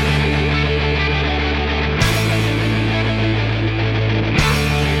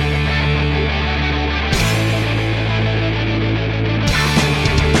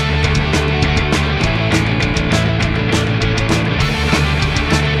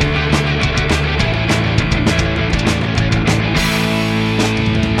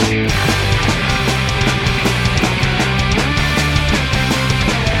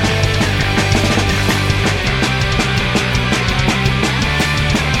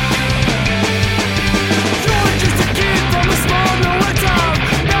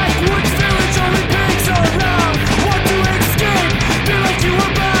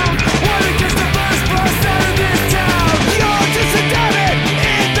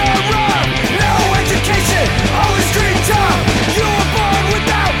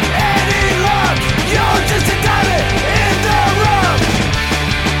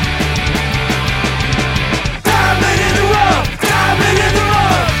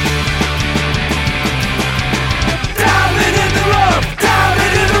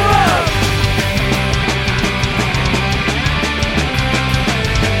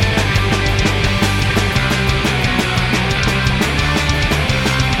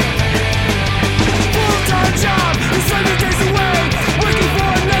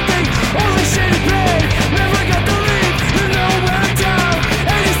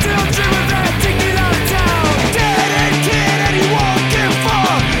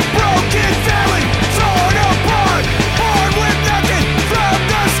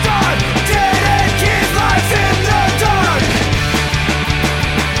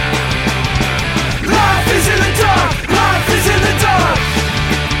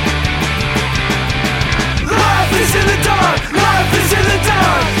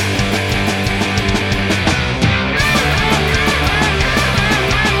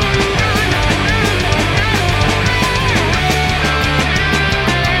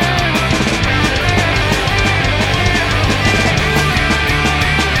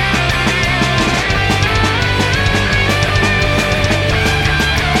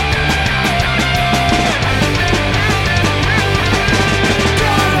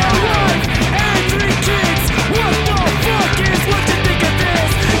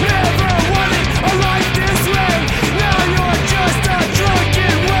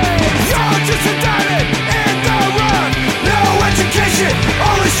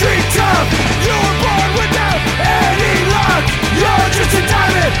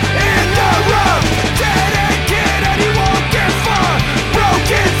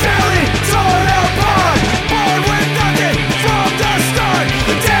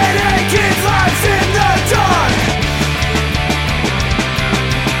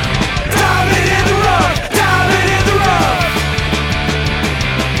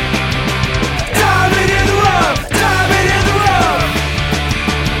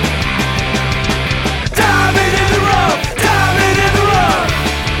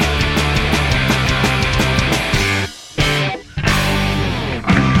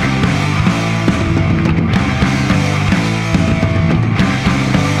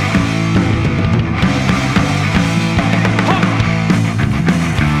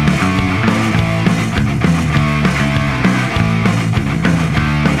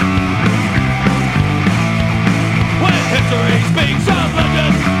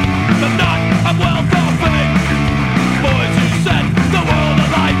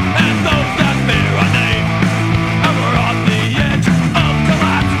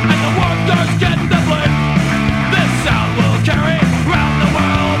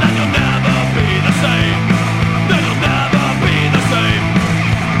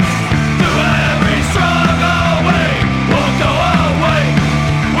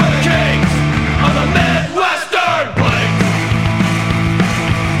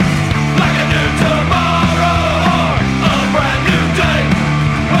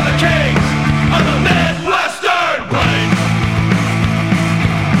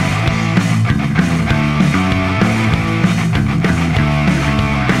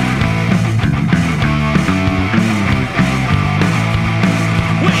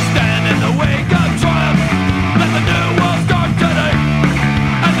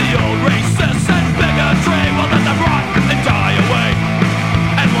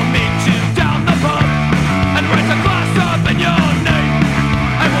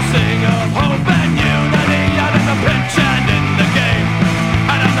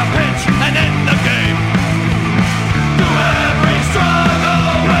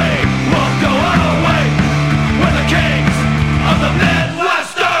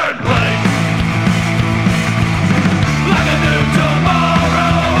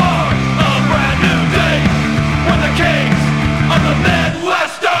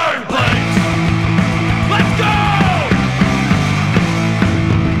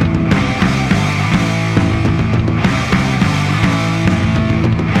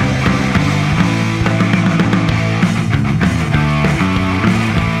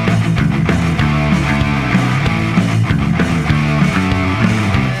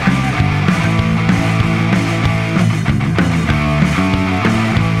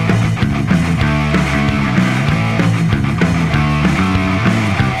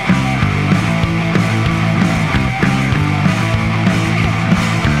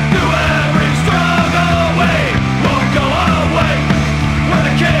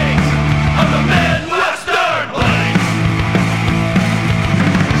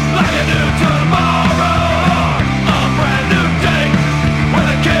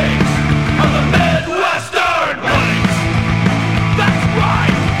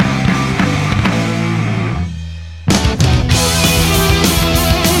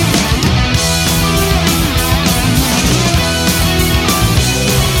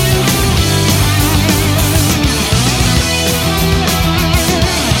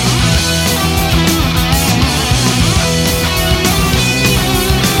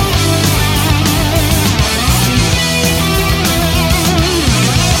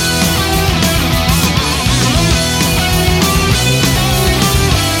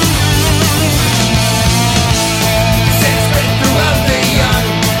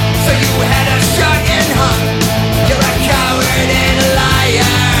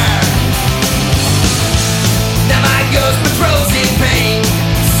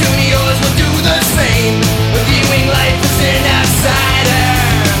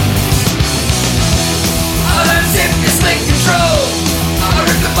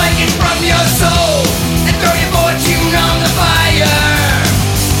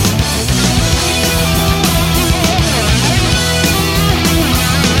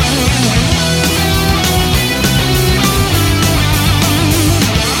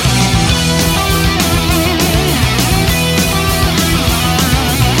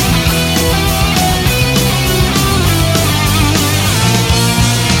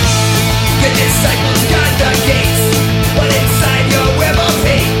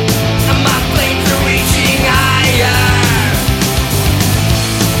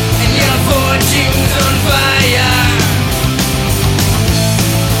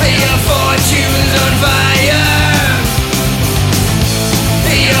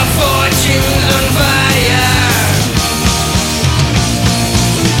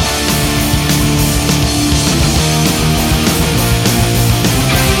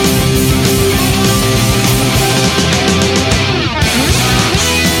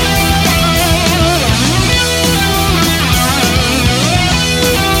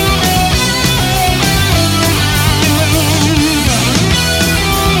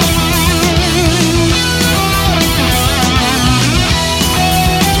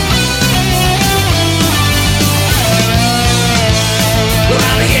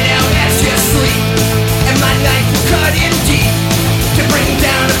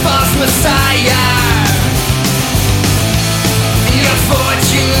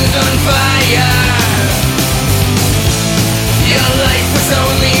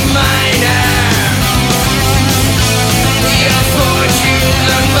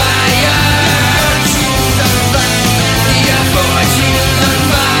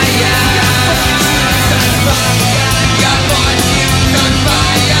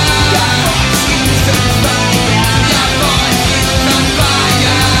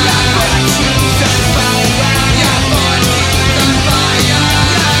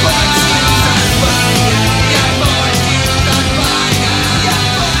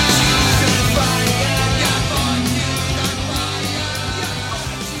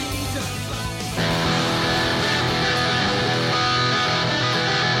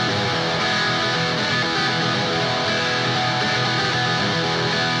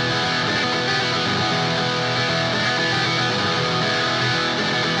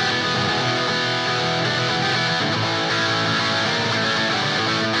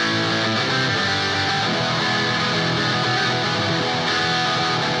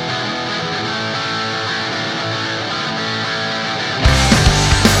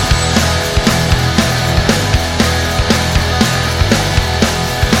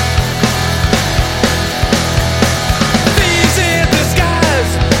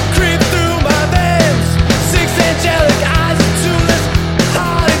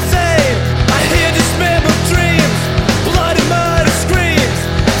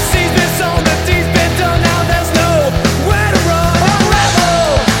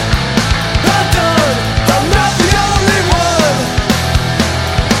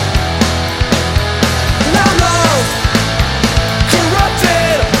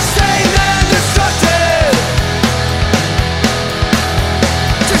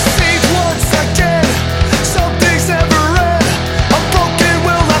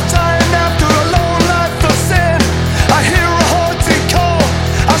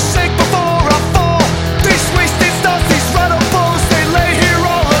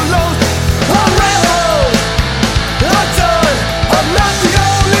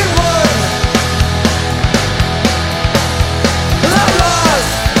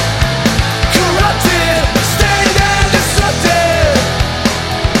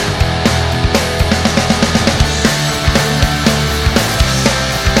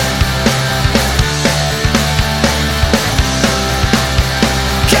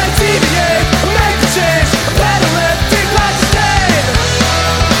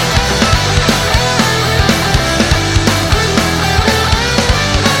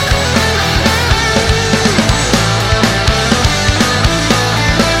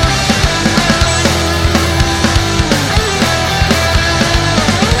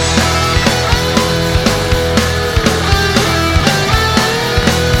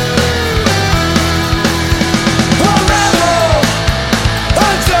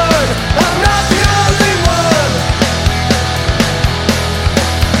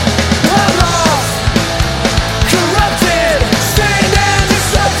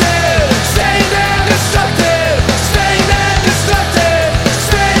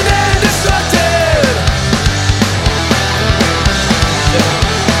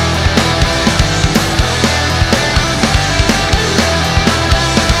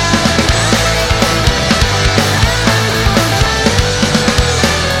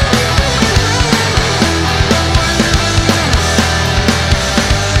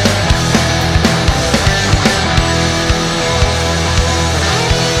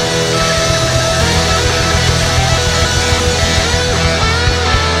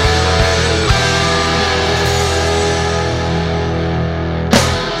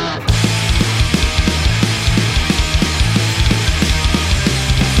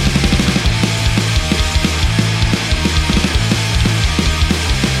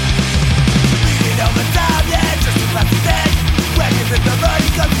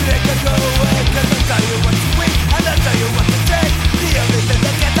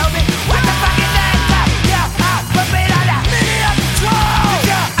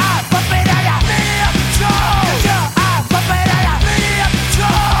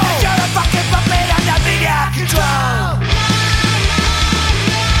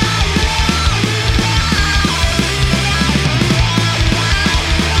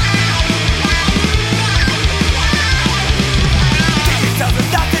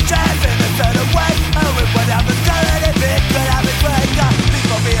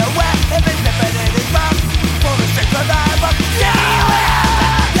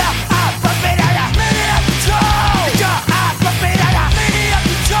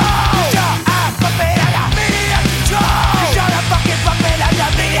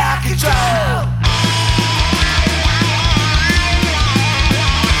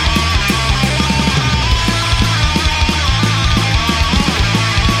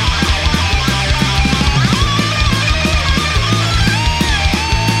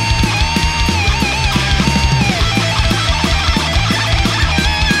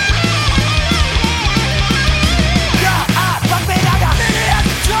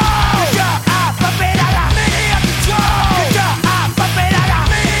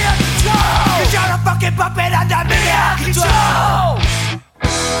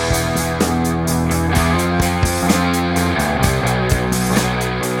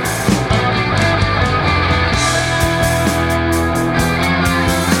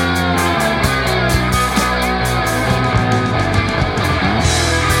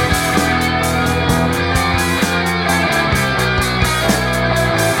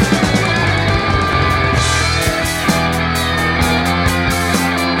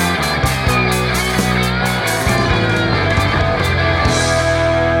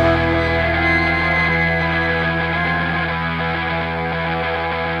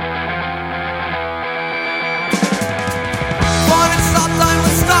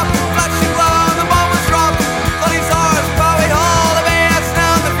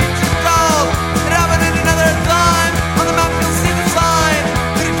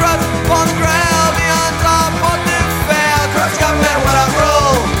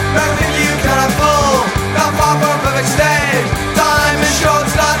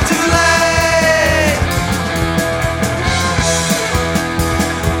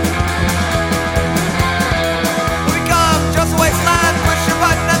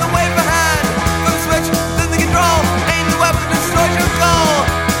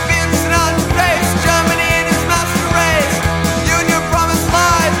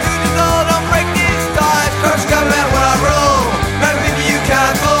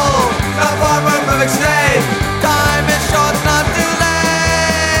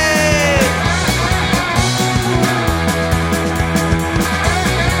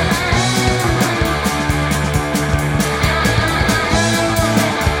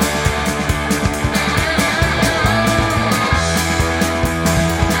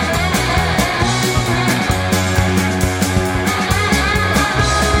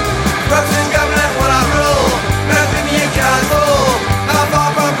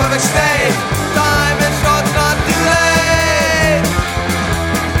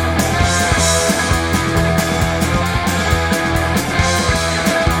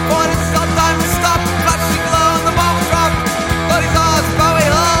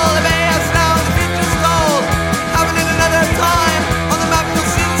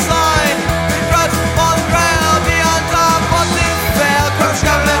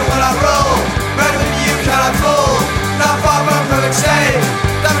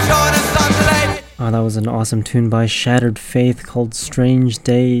 That was an awesome tune by Shattered Faith called Strange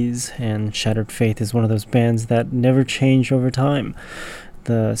Days, and Shattered Faith is one of those bands that never change over time.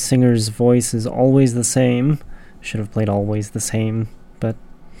 The singer's voice is always the same. Should have played Always the Same, but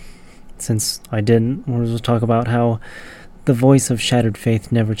since I didn't, we'll just talk about how the voice of Shattered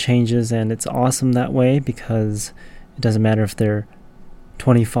Faith never changes, and it's awesome that way because it doesn't matter if they're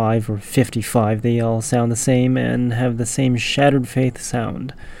 25 or 55, they all sound the same and have the same Shattered Faith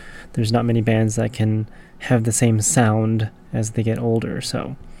sound. There's not many bands that can have the same sound as they get older,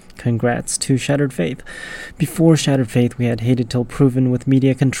 so congrats to Shattered Faith. Before Shattered Faith, we had Hated Till Proven with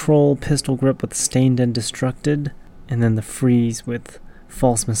Media Control, Pistol Grip with Stained and Destructed, and then The Freeze with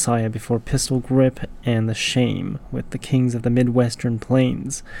False Messiah before Pistol Grip, and The Shame with The Kings of the Midwestern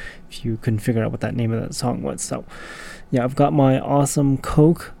Plains, if you couldn't figure out what that name of that song was. So, yeah, I've got my awesome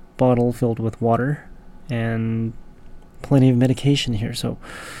Coke bottle filled with water, and plenty of medication here, so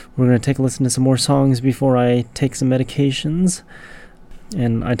we're going to take a listen to some more songs before I take some medications.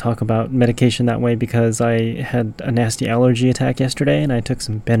 And I talk about medication that way because I had a nasty allergy attack yesterday and I took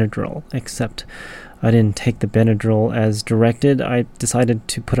some Benadryl, except I didn't take the Benadryl as directed. I decided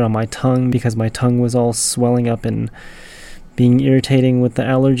to put it on my tongue because my tongue was all swelling up and being irritating with the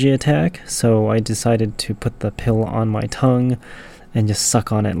allergy attack, so I decided to put the pill on my tongue and just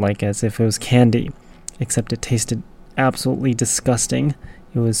suck on it like as if it was candy, except it tasted absolutely disgusting.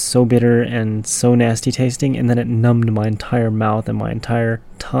 It was so bitter and so nasty tasting, and then it numbed my entire mouth and my entire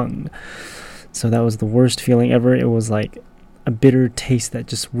tongue. So that was the worst feeling ever. It was like a bitter taste that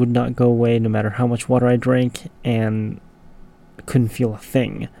just would not go away no matter how much water I drank, and couldn't feel a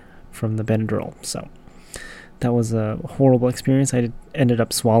thing from the Benadryl. So that was a horrible experience. I ended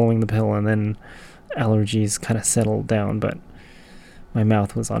up swallowing the pill, and then allergies kind of settled down, but my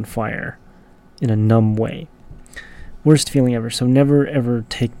mouth was on fire in a numb way. Worst feeling ever, so never ever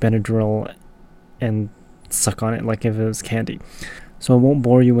take Benadryl and suck on it like if it was candy. So I won't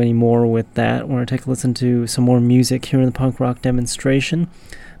bore you anymore with that. We're going to take a listen to some more music here in the punk rock demonstration.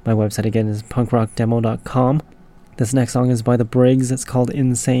 My website again is punkrockdemo.com. This next song is by the Briggs. It's called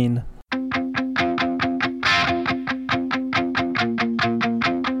Insane.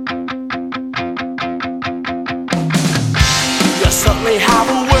 You certainly have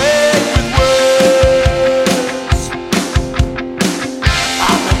a way with words.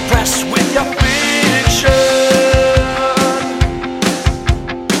 I'm impressed with your fiction.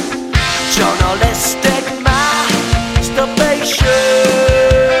 Journalistic masturbation.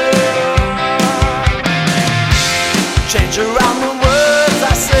 Change around the words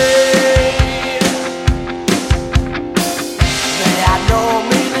I say. They had no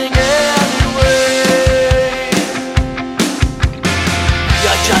meaning anyway.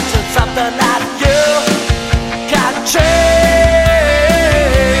 You're judging something that you can't change.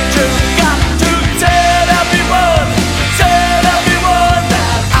 You've got to tell everyone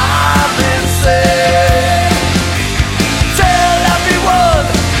that I'm insane. Tell everyone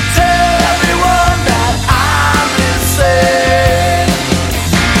that I'm insane.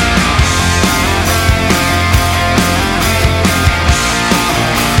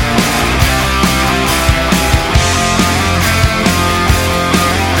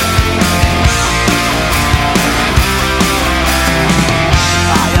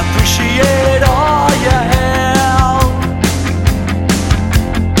 I appreciate all your help.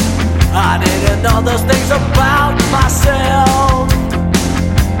 I didn't know those things about myself.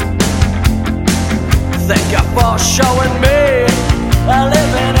 Thank you for showing me a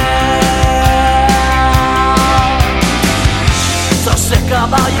living hell. So sick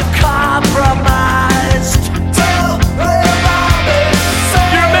of all you compromised. Tell me about it.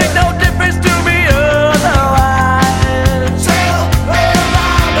 You make no difference to me otherwise. Tell me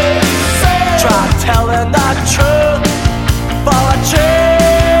about it. Try telling the truth for a change.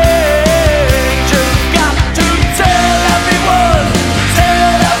 You've got to tell everyone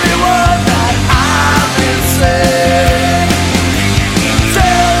that I'm insane.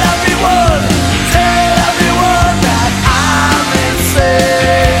 Tell everyone that I'm insane.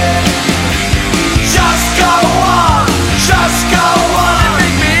 Just go on and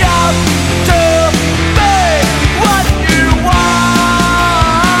bring me up to be what you want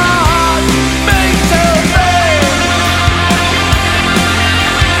me to be.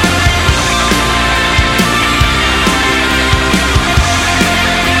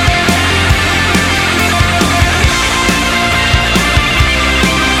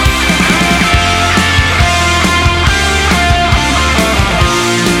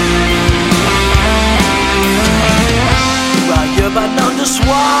 Well, you've been known to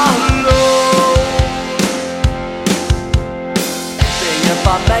swallow the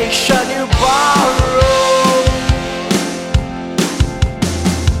information you borrow.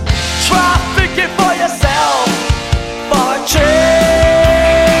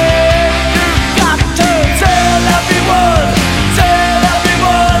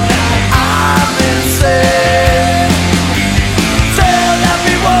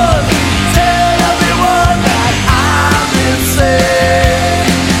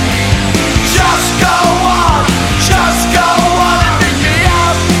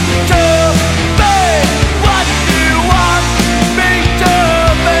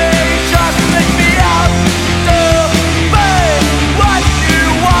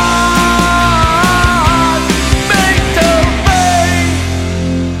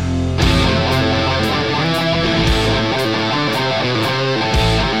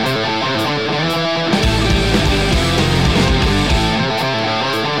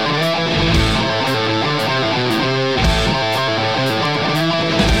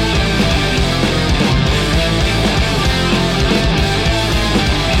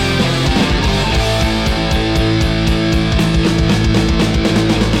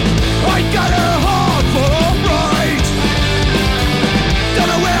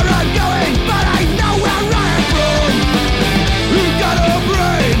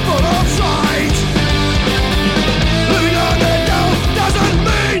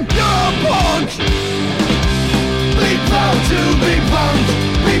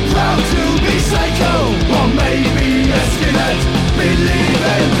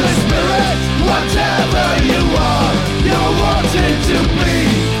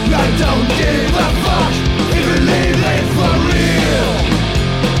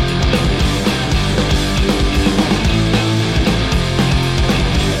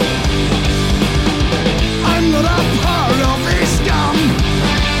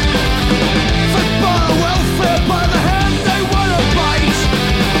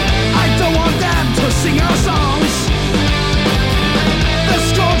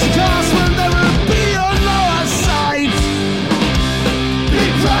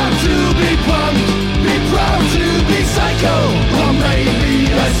 to be psycho, or maybe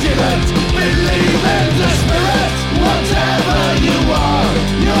a skillet. Believe in the spirit, whatever you are,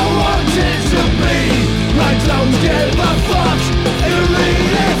 you're wanted to be. I don't give a fuck, you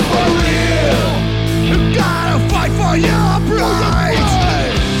mean it for real. You gotta fight for your pride.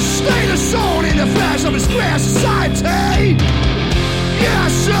 Stay the soul in the flesh of a square society. Yeah,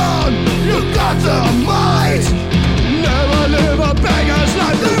 son, you got the might. Never live a beggar's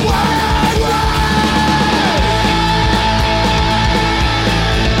life the way.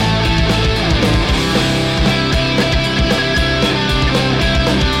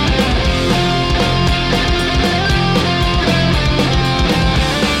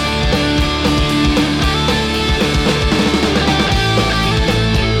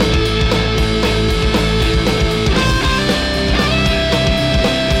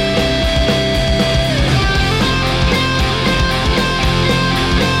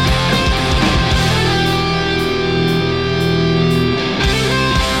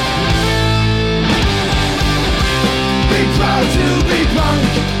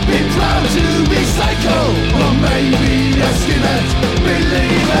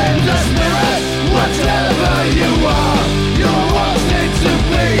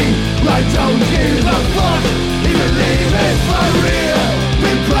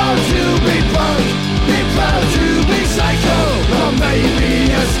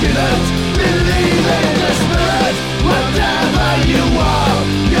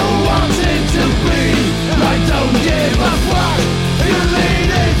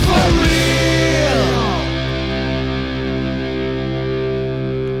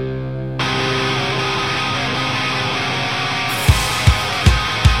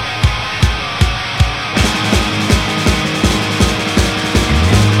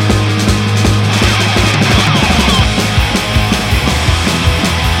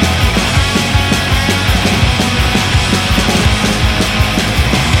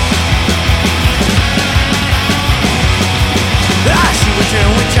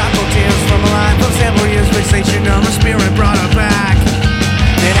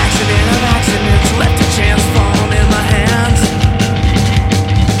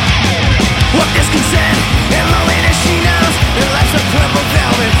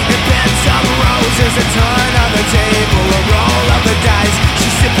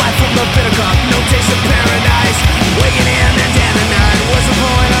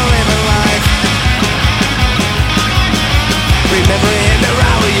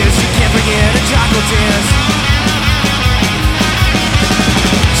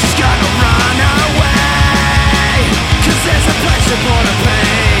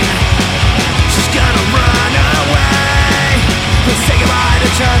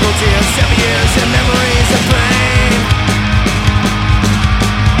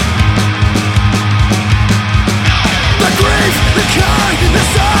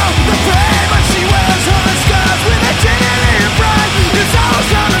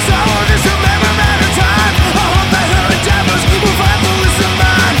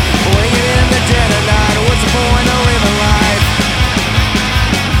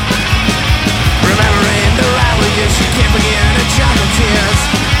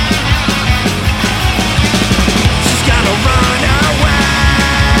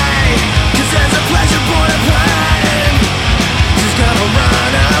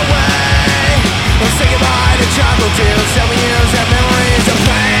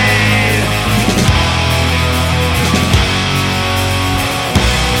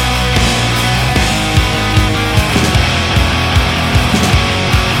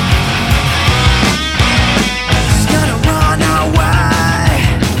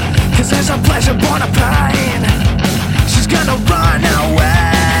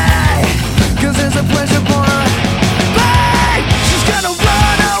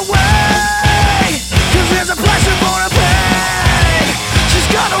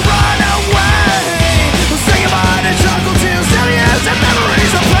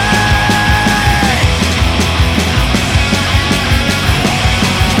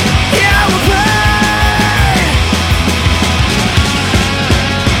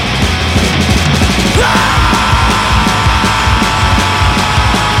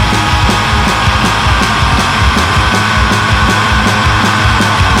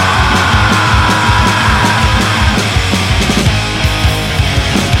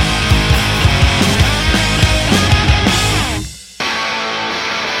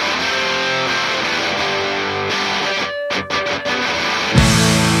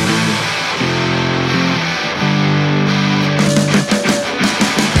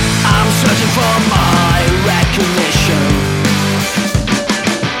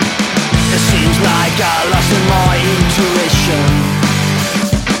 got lost in my intuition.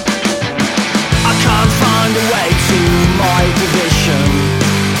 I can't find a way to my division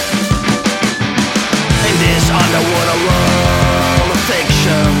in this underwater world of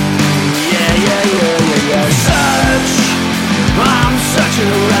fiction. Yeah. Search, I'm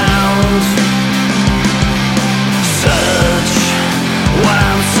searching around. Search, what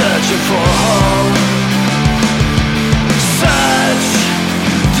I'm searching for. Search,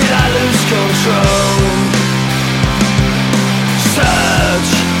 did I lose control?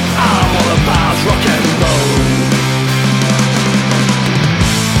 Search, I'm all about rock and roll.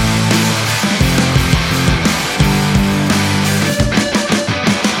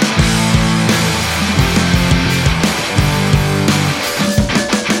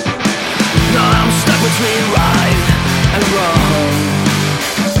 Now I'm stuck between right and wrong.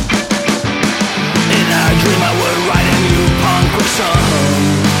 In a dream I would write a new punk rock song.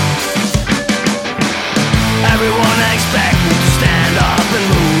 Everyone expect me to stand up and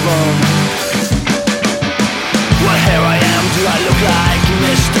move on. Well, here I am, do I look like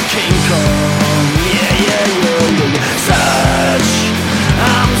Mr. King Kong? Yeah. Search,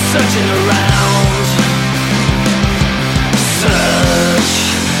 I'm searching around. Search,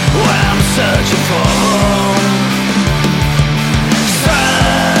 what I'm searching for.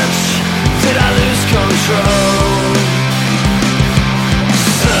 Search, did I lose control?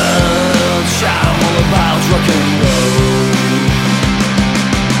 Search, I'm all about rock and roll.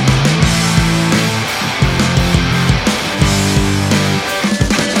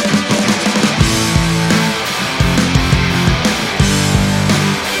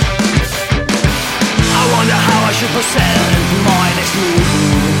 I wonder how I should present my next move.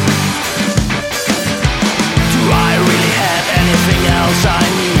 Do I really have anything else I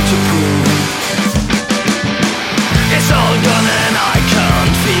need to prove? It's all gone and I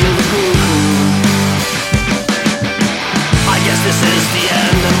can't feel the groove. I guess this is the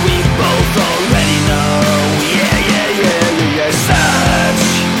end and we both already know. Yeah. Search,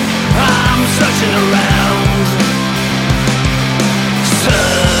 I'm searching around.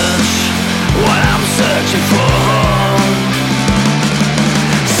 Search, what I'm searching for.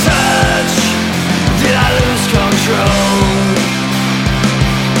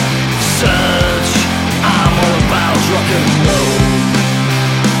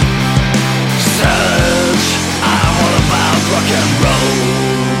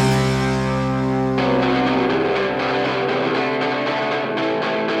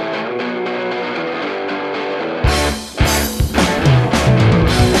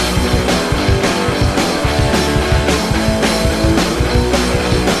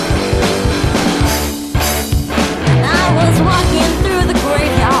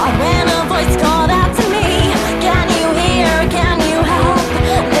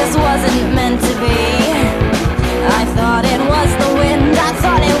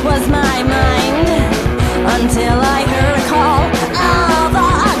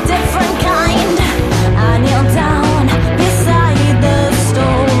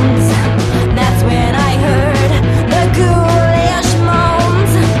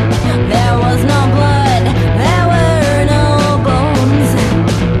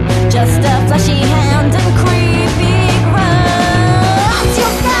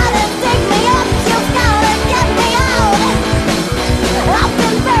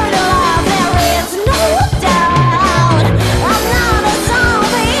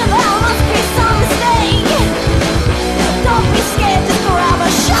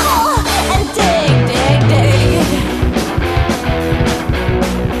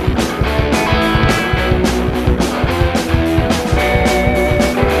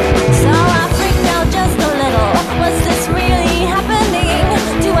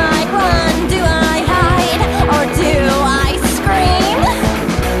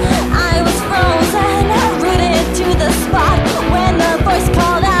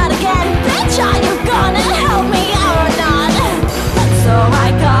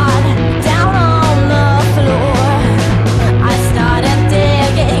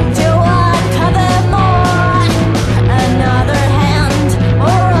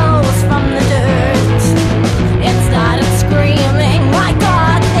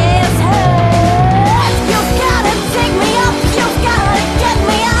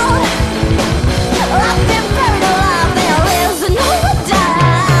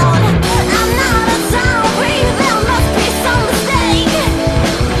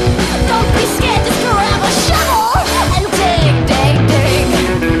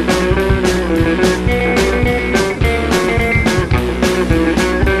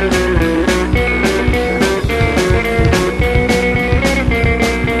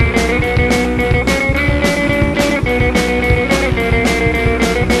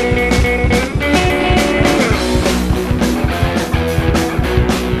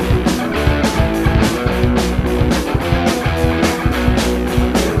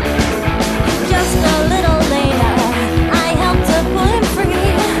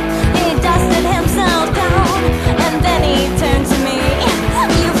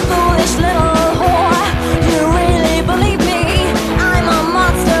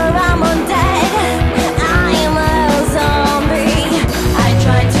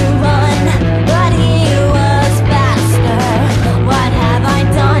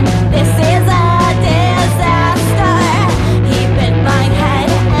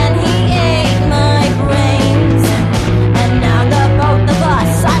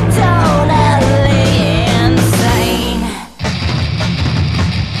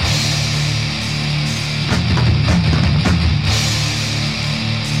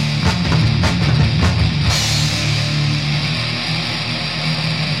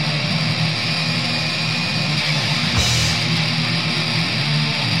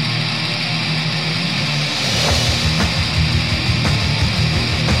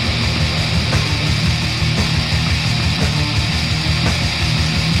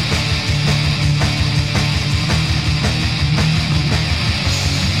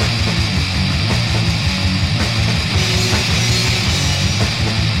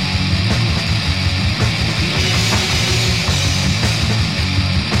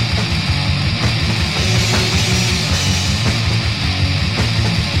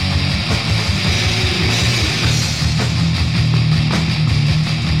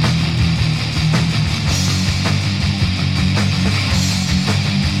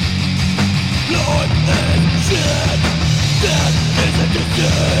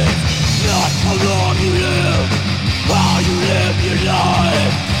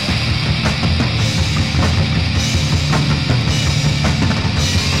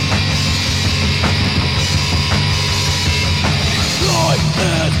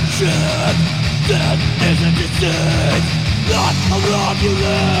 fuck you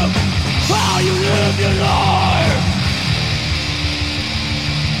live, how you live your life.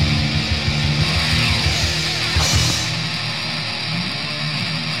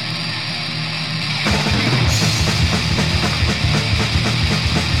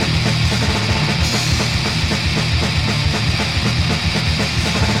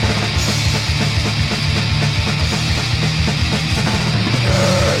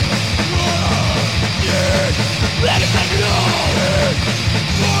 Let it take it all.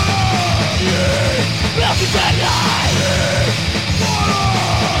 Represent life.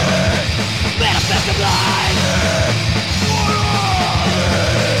 Manifest of life.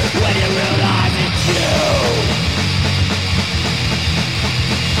 When you realize it's you.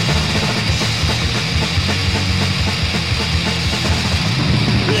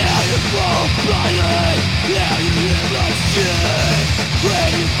 Now you fall blindly. Now you live like shit. When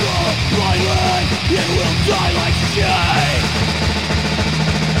you fall blindly, you will die like shit.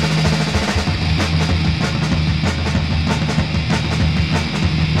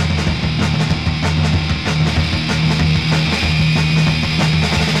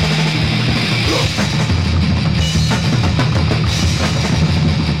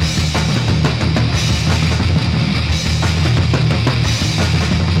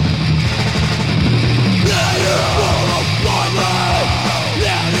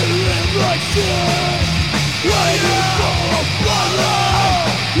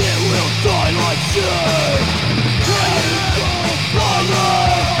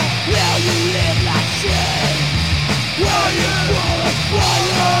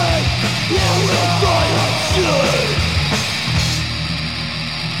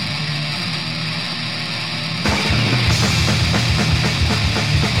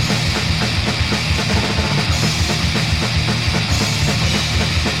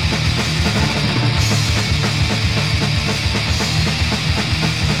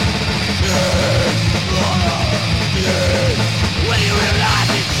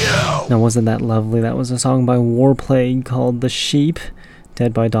 Now, wasn't that lovely? That was a song by Warplague called The Sheep.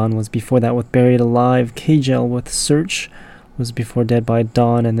 Dead by Dawn was before that with Buried Alive. K-Gel with Search was before Dead by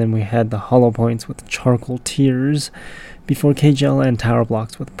Dawn. And then we had the Hollow Points with Charcoal Tears before K-Gel, and Tower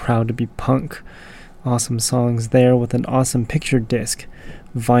Blocks with Proud to be Punk. Awesome songs there with an awesome picture disc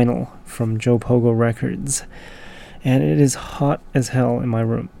vinyl from Joe Pogo Records. And it is hot as hell in my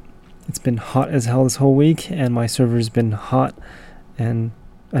room. It's been hot as hell this whole week, and my server's been hot and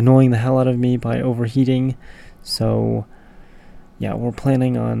annoying the hell out of me by overheating. So yeah, we're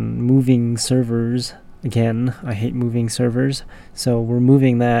planning on moving servers again. I hate moving servers, so we're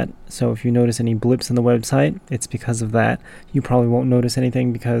moving that. So if you notice any blips on the website, it's because of that. You probably won't notice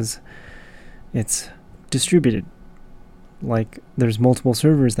anything because it's distributed. Like, there's multiple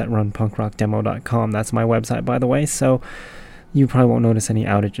servers that run punkrockdemo.com. That's my website, by the way, so you probably won't notice any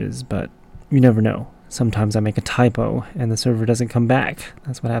outages, but you never know. Sometimes I make a typo and the server doesn't come back.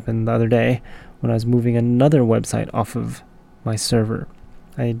 That's what happened the other day when I was moving another website off of my server.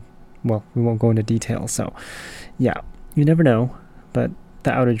 Well, we won't go into detail, so yeah, you never know, but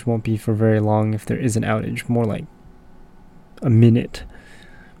the outage won't be for very long if there is an outage, more like a minute,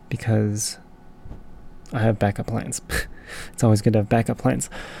 because I have backup plans. It's always good to have backup plans.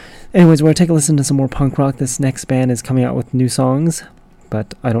 Anyways, we're going to take a listen to some more punk rock. This next band is coming out with new songs,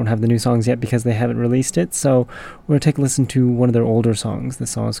 but I don't have the new songs yet because they haven't released it, so we're going to take a listen to one of their older songs.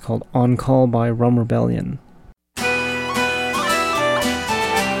 This song is called On Call by Rum Rebellion. We'll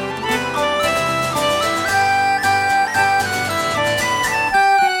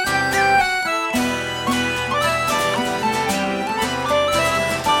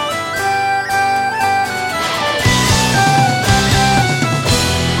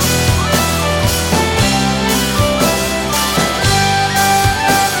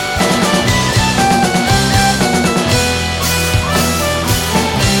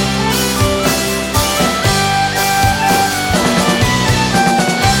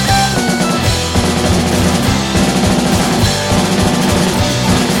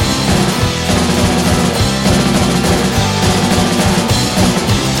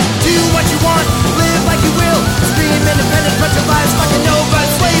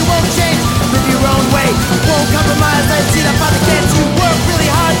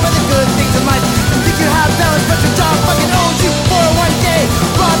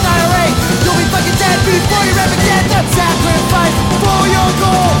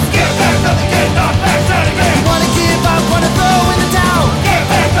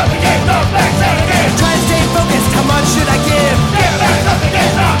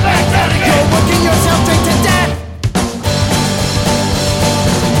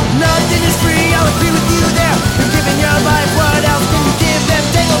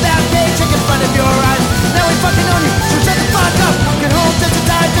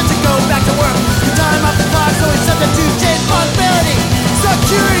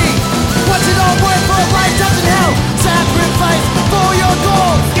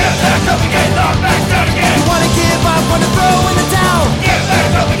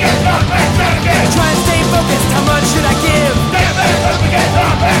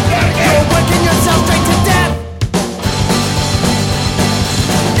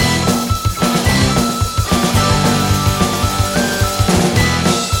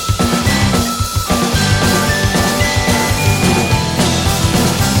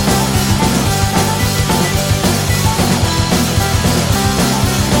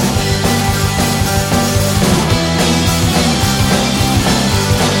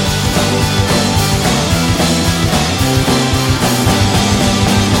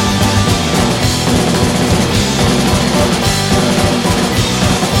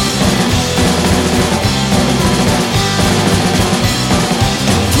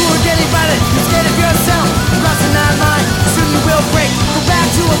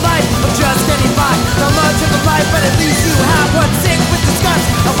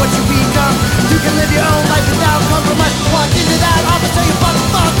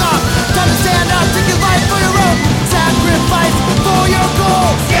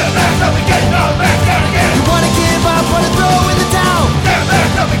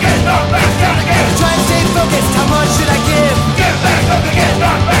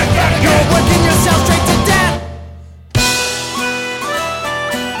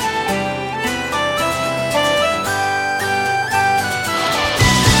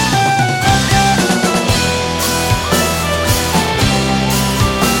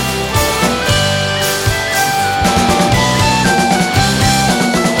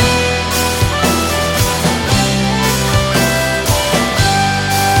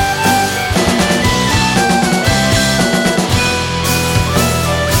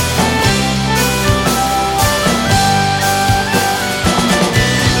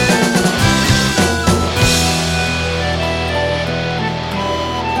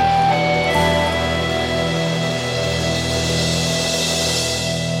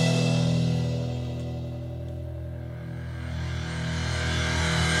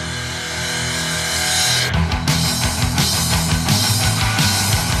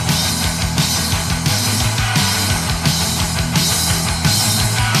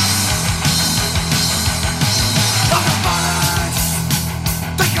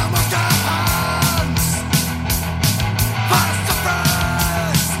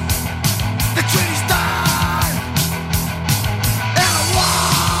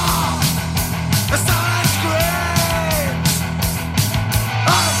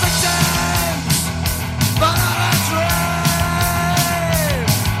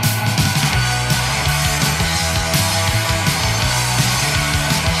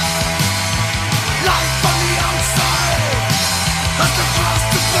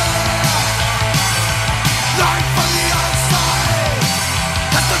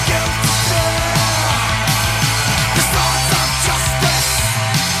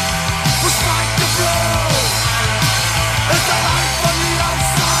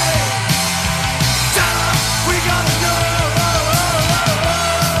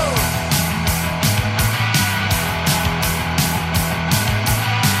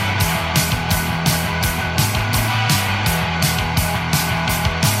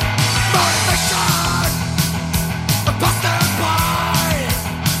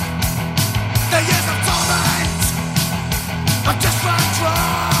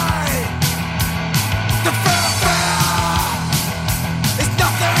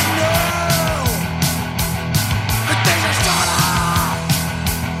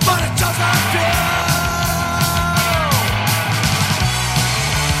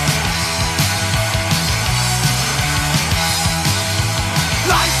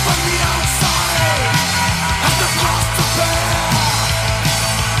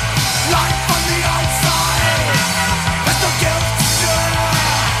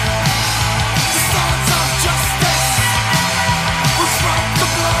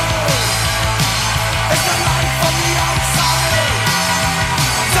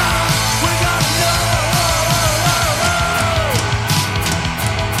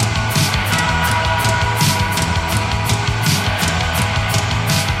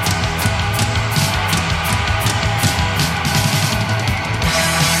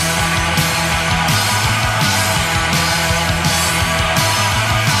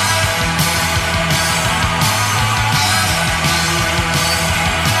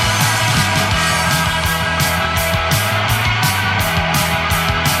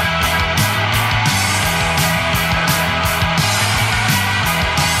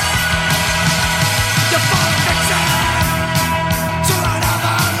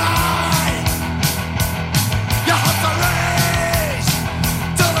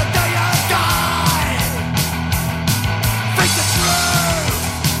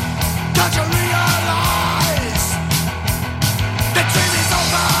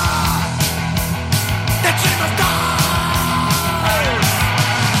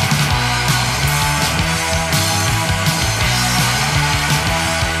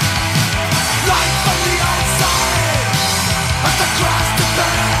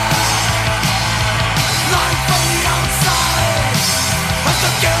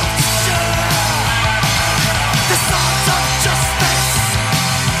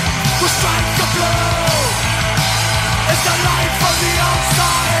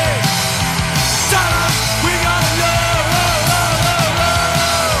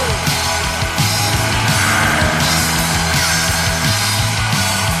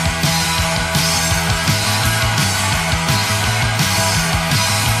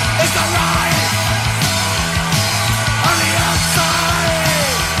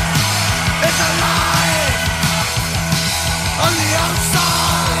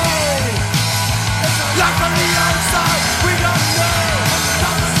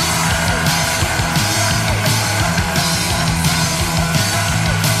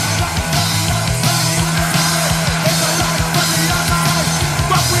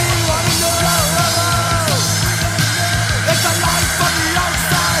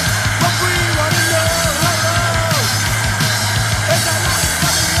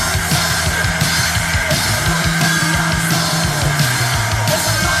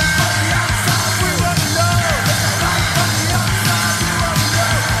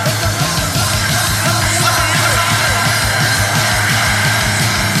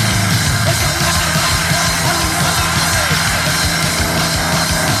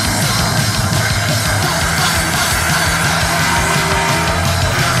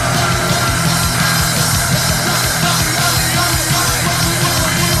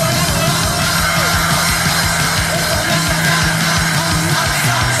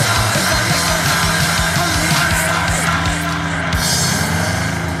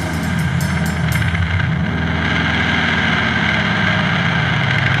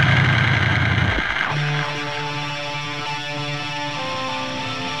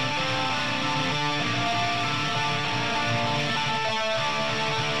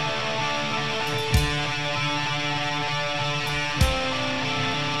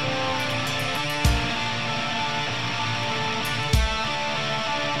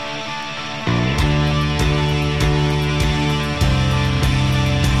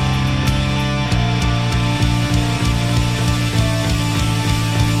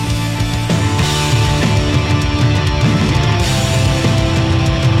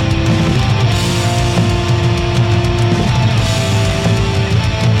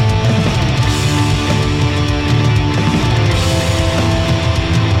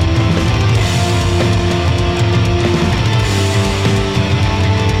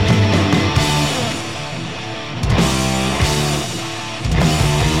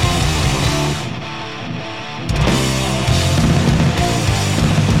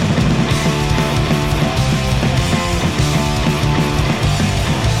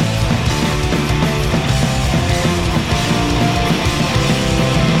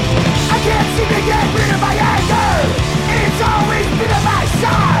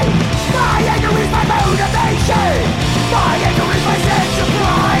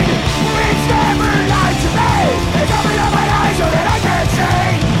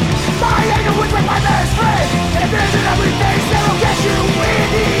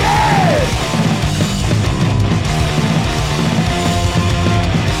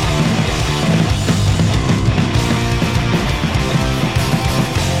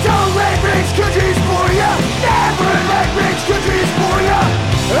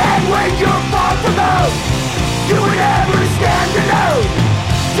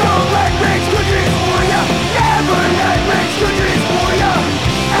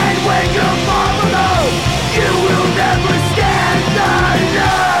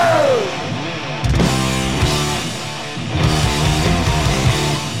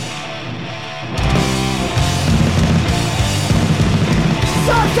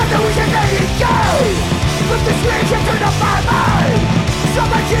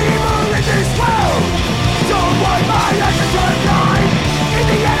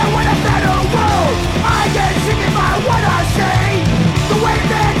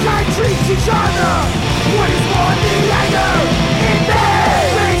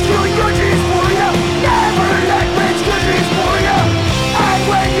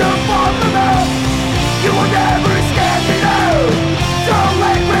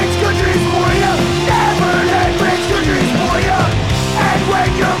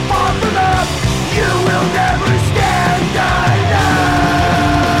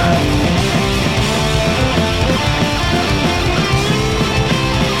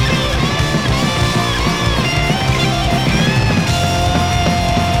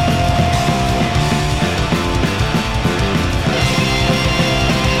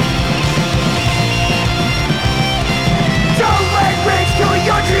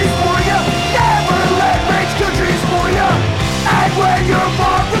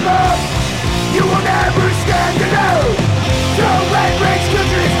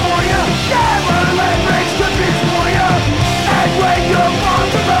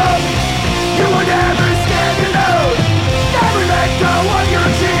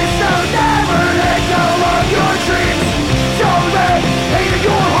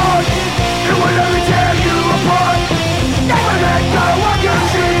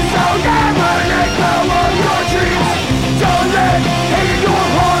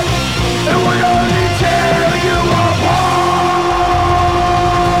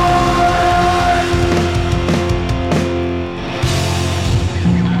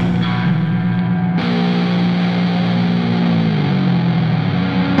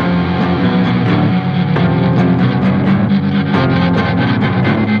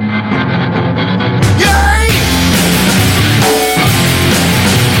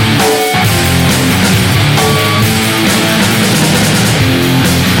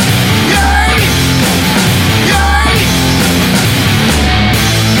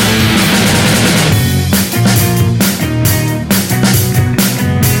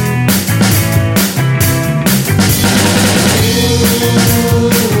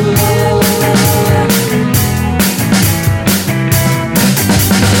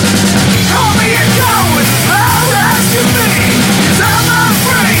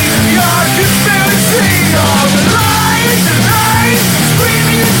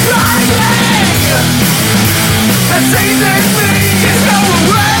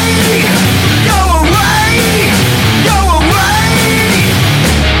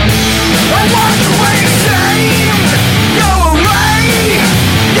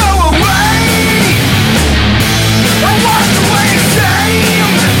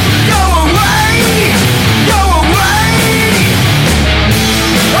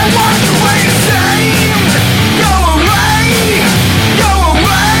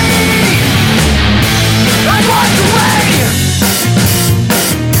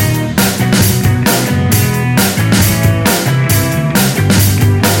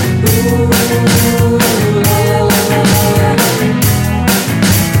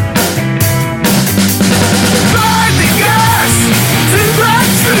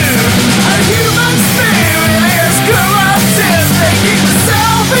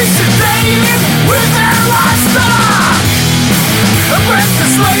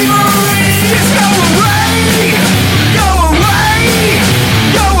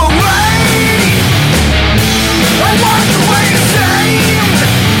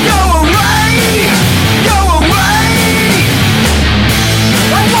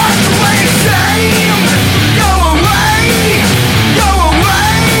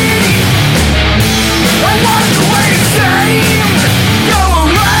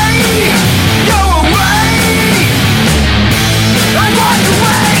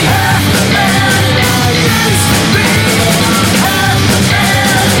Yes.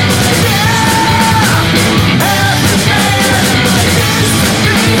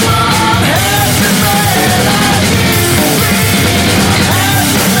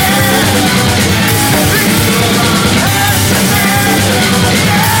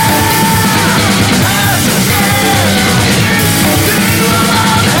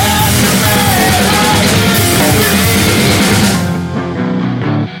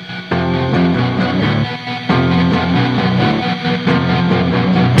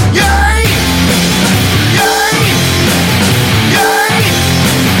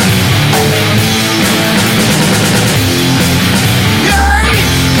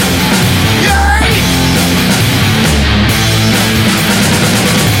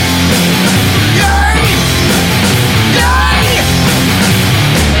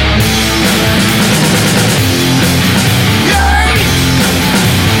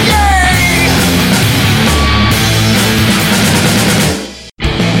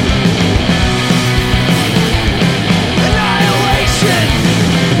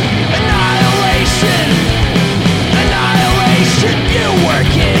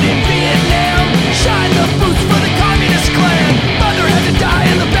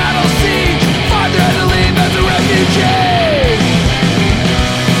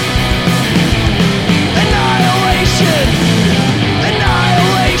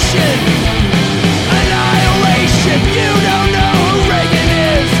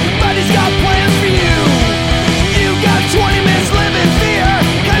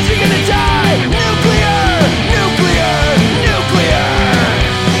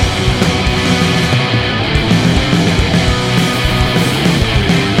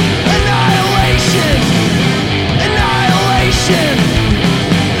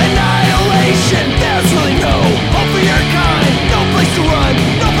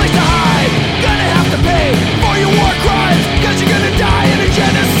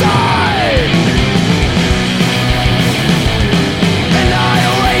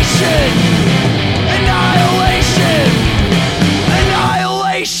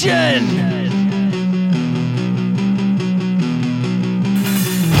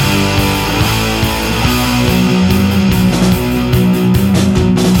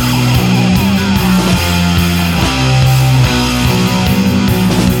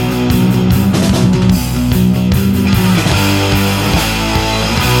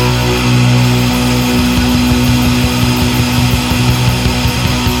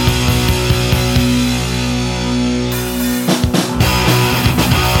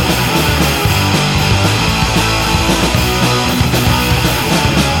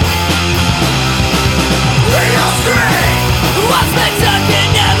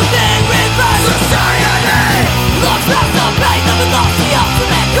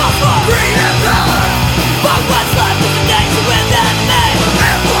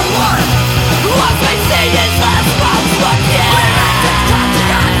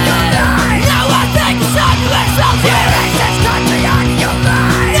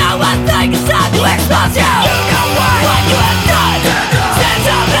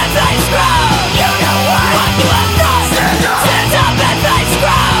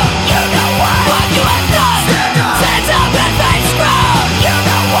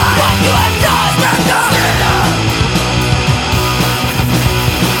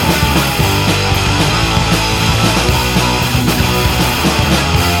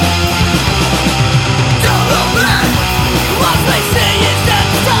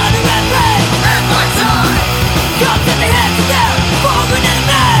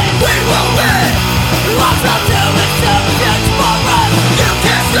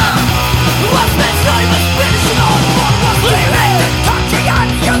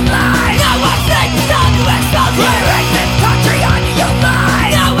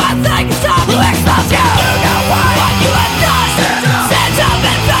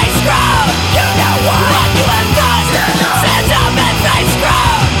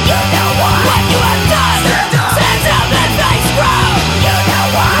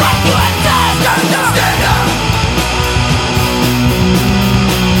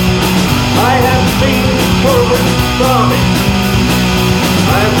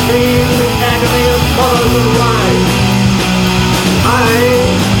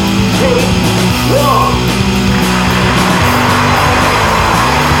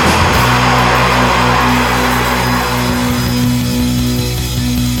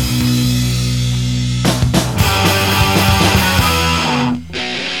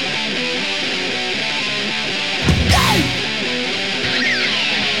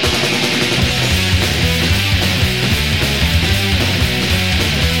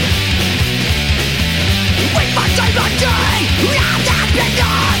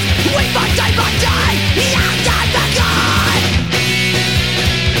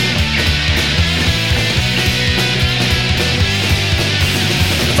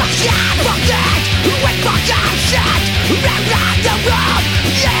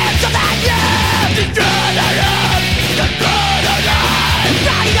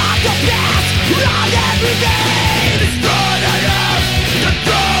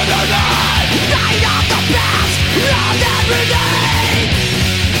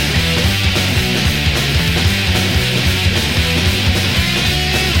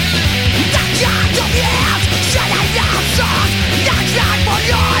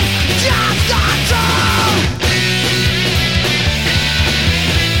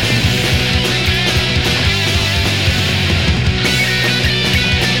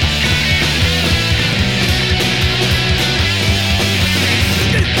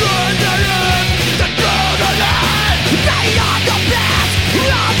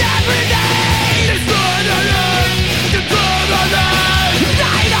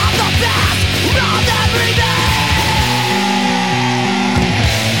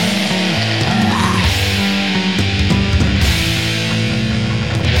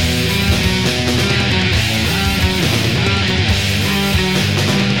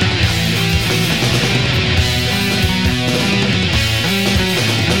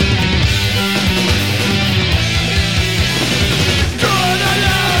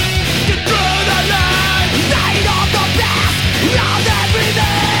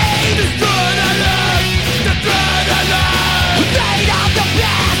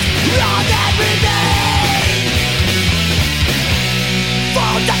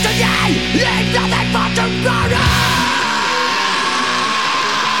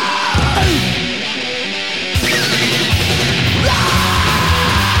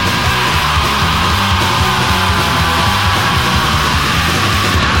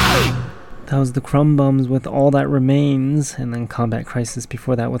 That was the Crumb Bums with All That Remains, and then Combat Crisis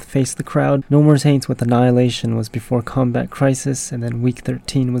before that with Face the Crowd. No More Saints with Annihilation was before Combat Crisis, and then Week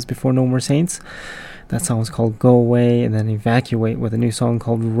 13 was before No More Saints. That song was called Go Away, and then Evacuate with a new song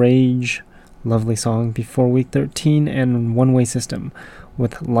called Rage. Lovely song before Week 13, and One Way System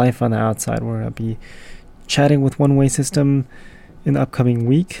with Life on the Outside. We're going to be chatting with One Way System in the upcoming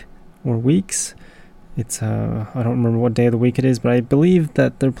week or weeks. It's I don't remember what day of the week it is, but I believe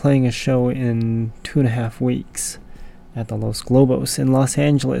that they're playing a show in 2.5 weeks at the Los Globos in Los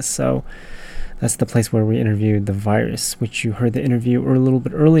Angeles. So that's the place where we interviewed The Virus, which you heard the interview a little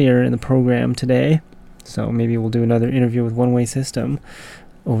bit earlier in the program today. So maybe we'll do another interview with One Way System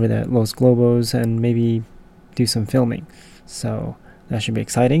over there at Los Globos and maybe do some filming. So that should be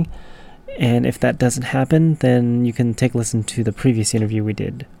exciting. And if that doesn't happen, then you can take a listen to the previous interview we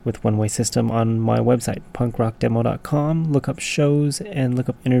did with One Way System on my website, punkrockdemo.com. Look up shows and look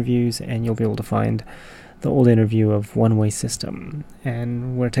up interviews, and you'll be able to find the old interview of One Way System.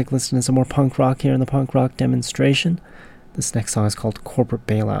 And we're going to take a listen to some more punk rock here in the punk rock demonstration. This next song is called Corporate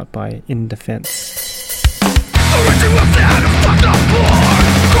Bailout by In Defense.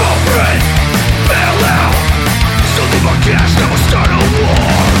 Corporate bailout. So leave our cash, now we'll start a war.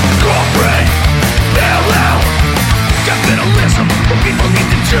 Corporate bailout. Capitalism, where people need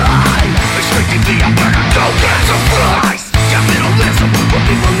to die. Restricting the Alberta, go get some fries. Capitalism, where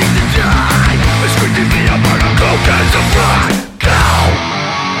people need to die. Restricting the Alberta, go get some fries. Go!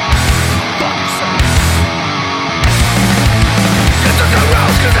 Fuck yourself. Get to the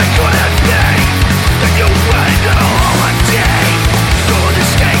roads cause they couldn't pay. Then you went on a holiday. Go and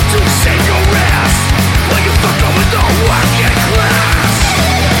escape to save your ass. While you fuck over the working class.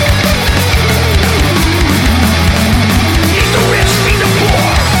 Eat the rich, feed the poor.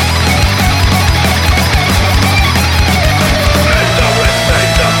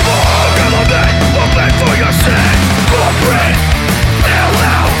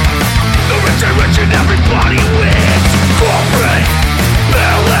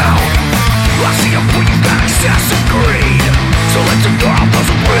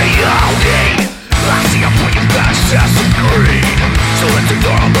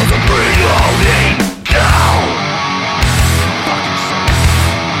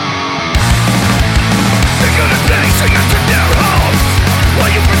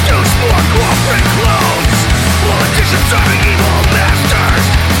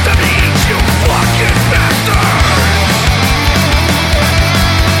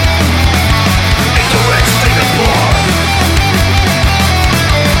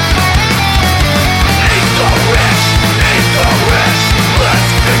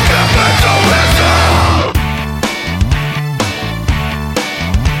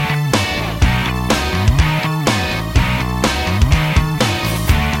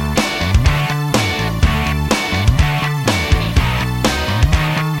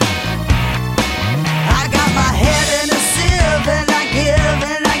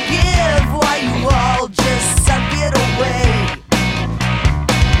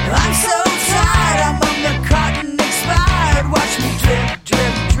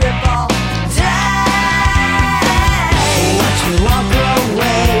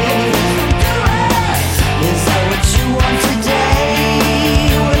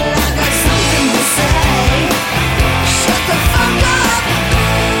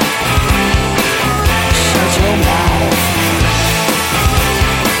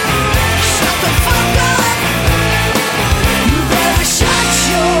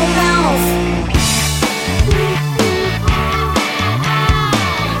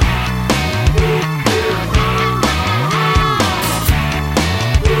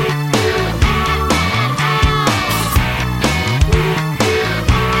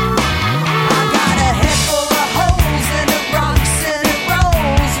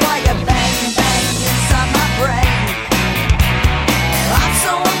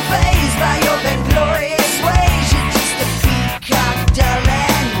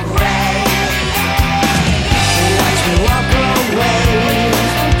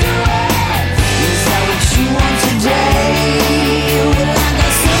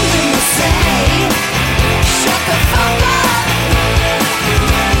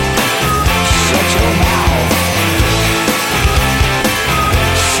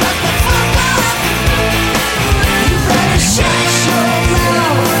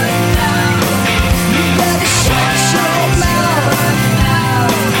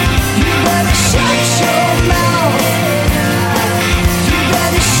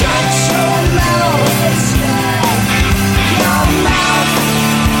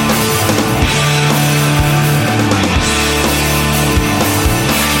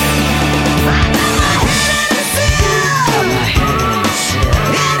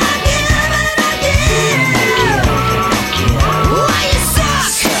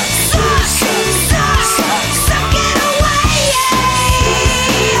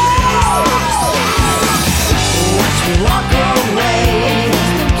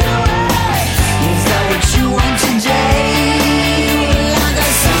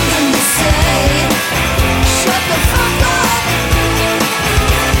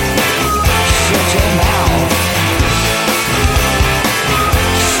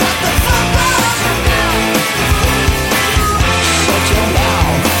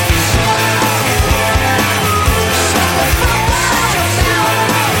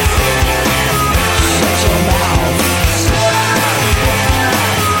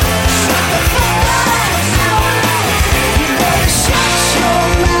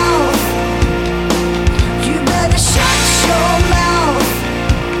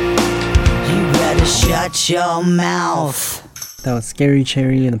 Shut your mouth. That was Scary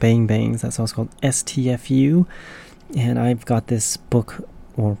Cherry and the Bang Bangs. That song's called STFU. And I've got this book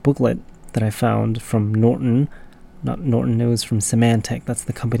or booklet that I found from Norton. Not Norton, it was from Symantec. That's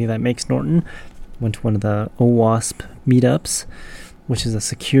the company that makes Norton. Went to one of the OWASP meetups, which is a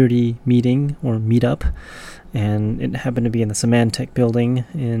security meeting or meetup. And it happened to be in the Symantec building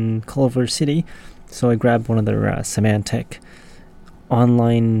in Culver City. So I grabbed one of their Symantec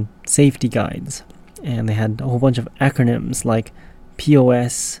online safety guides. And they had a whole bunch of acronyms like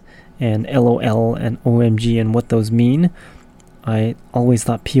POS and LOL and OMG and what those mean. I always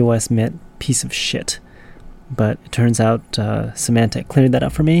thought POS meant piece of shit, but it turns out Symantec cleared that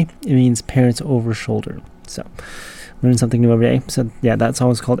up for me. It means parents over shoulder. So learn something new every day. So yeah, that song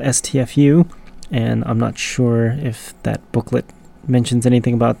is called STFU, and I'm not sure if that booklet mentions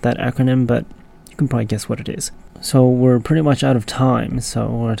anything about that acronym, but you can probably guess what it is. So we're pretty much out of time, so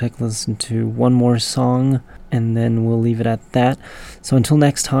we're going to take a listen to one more song, and then we'll leave it at that. So until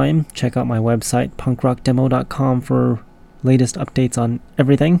next time, check out my website, punkrockdemo.com, for latest updates on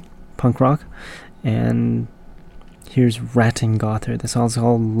everything punk rock. And here's Rattengother. This song's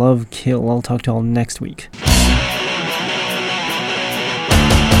called Love Kill. I'll talk to you all next week.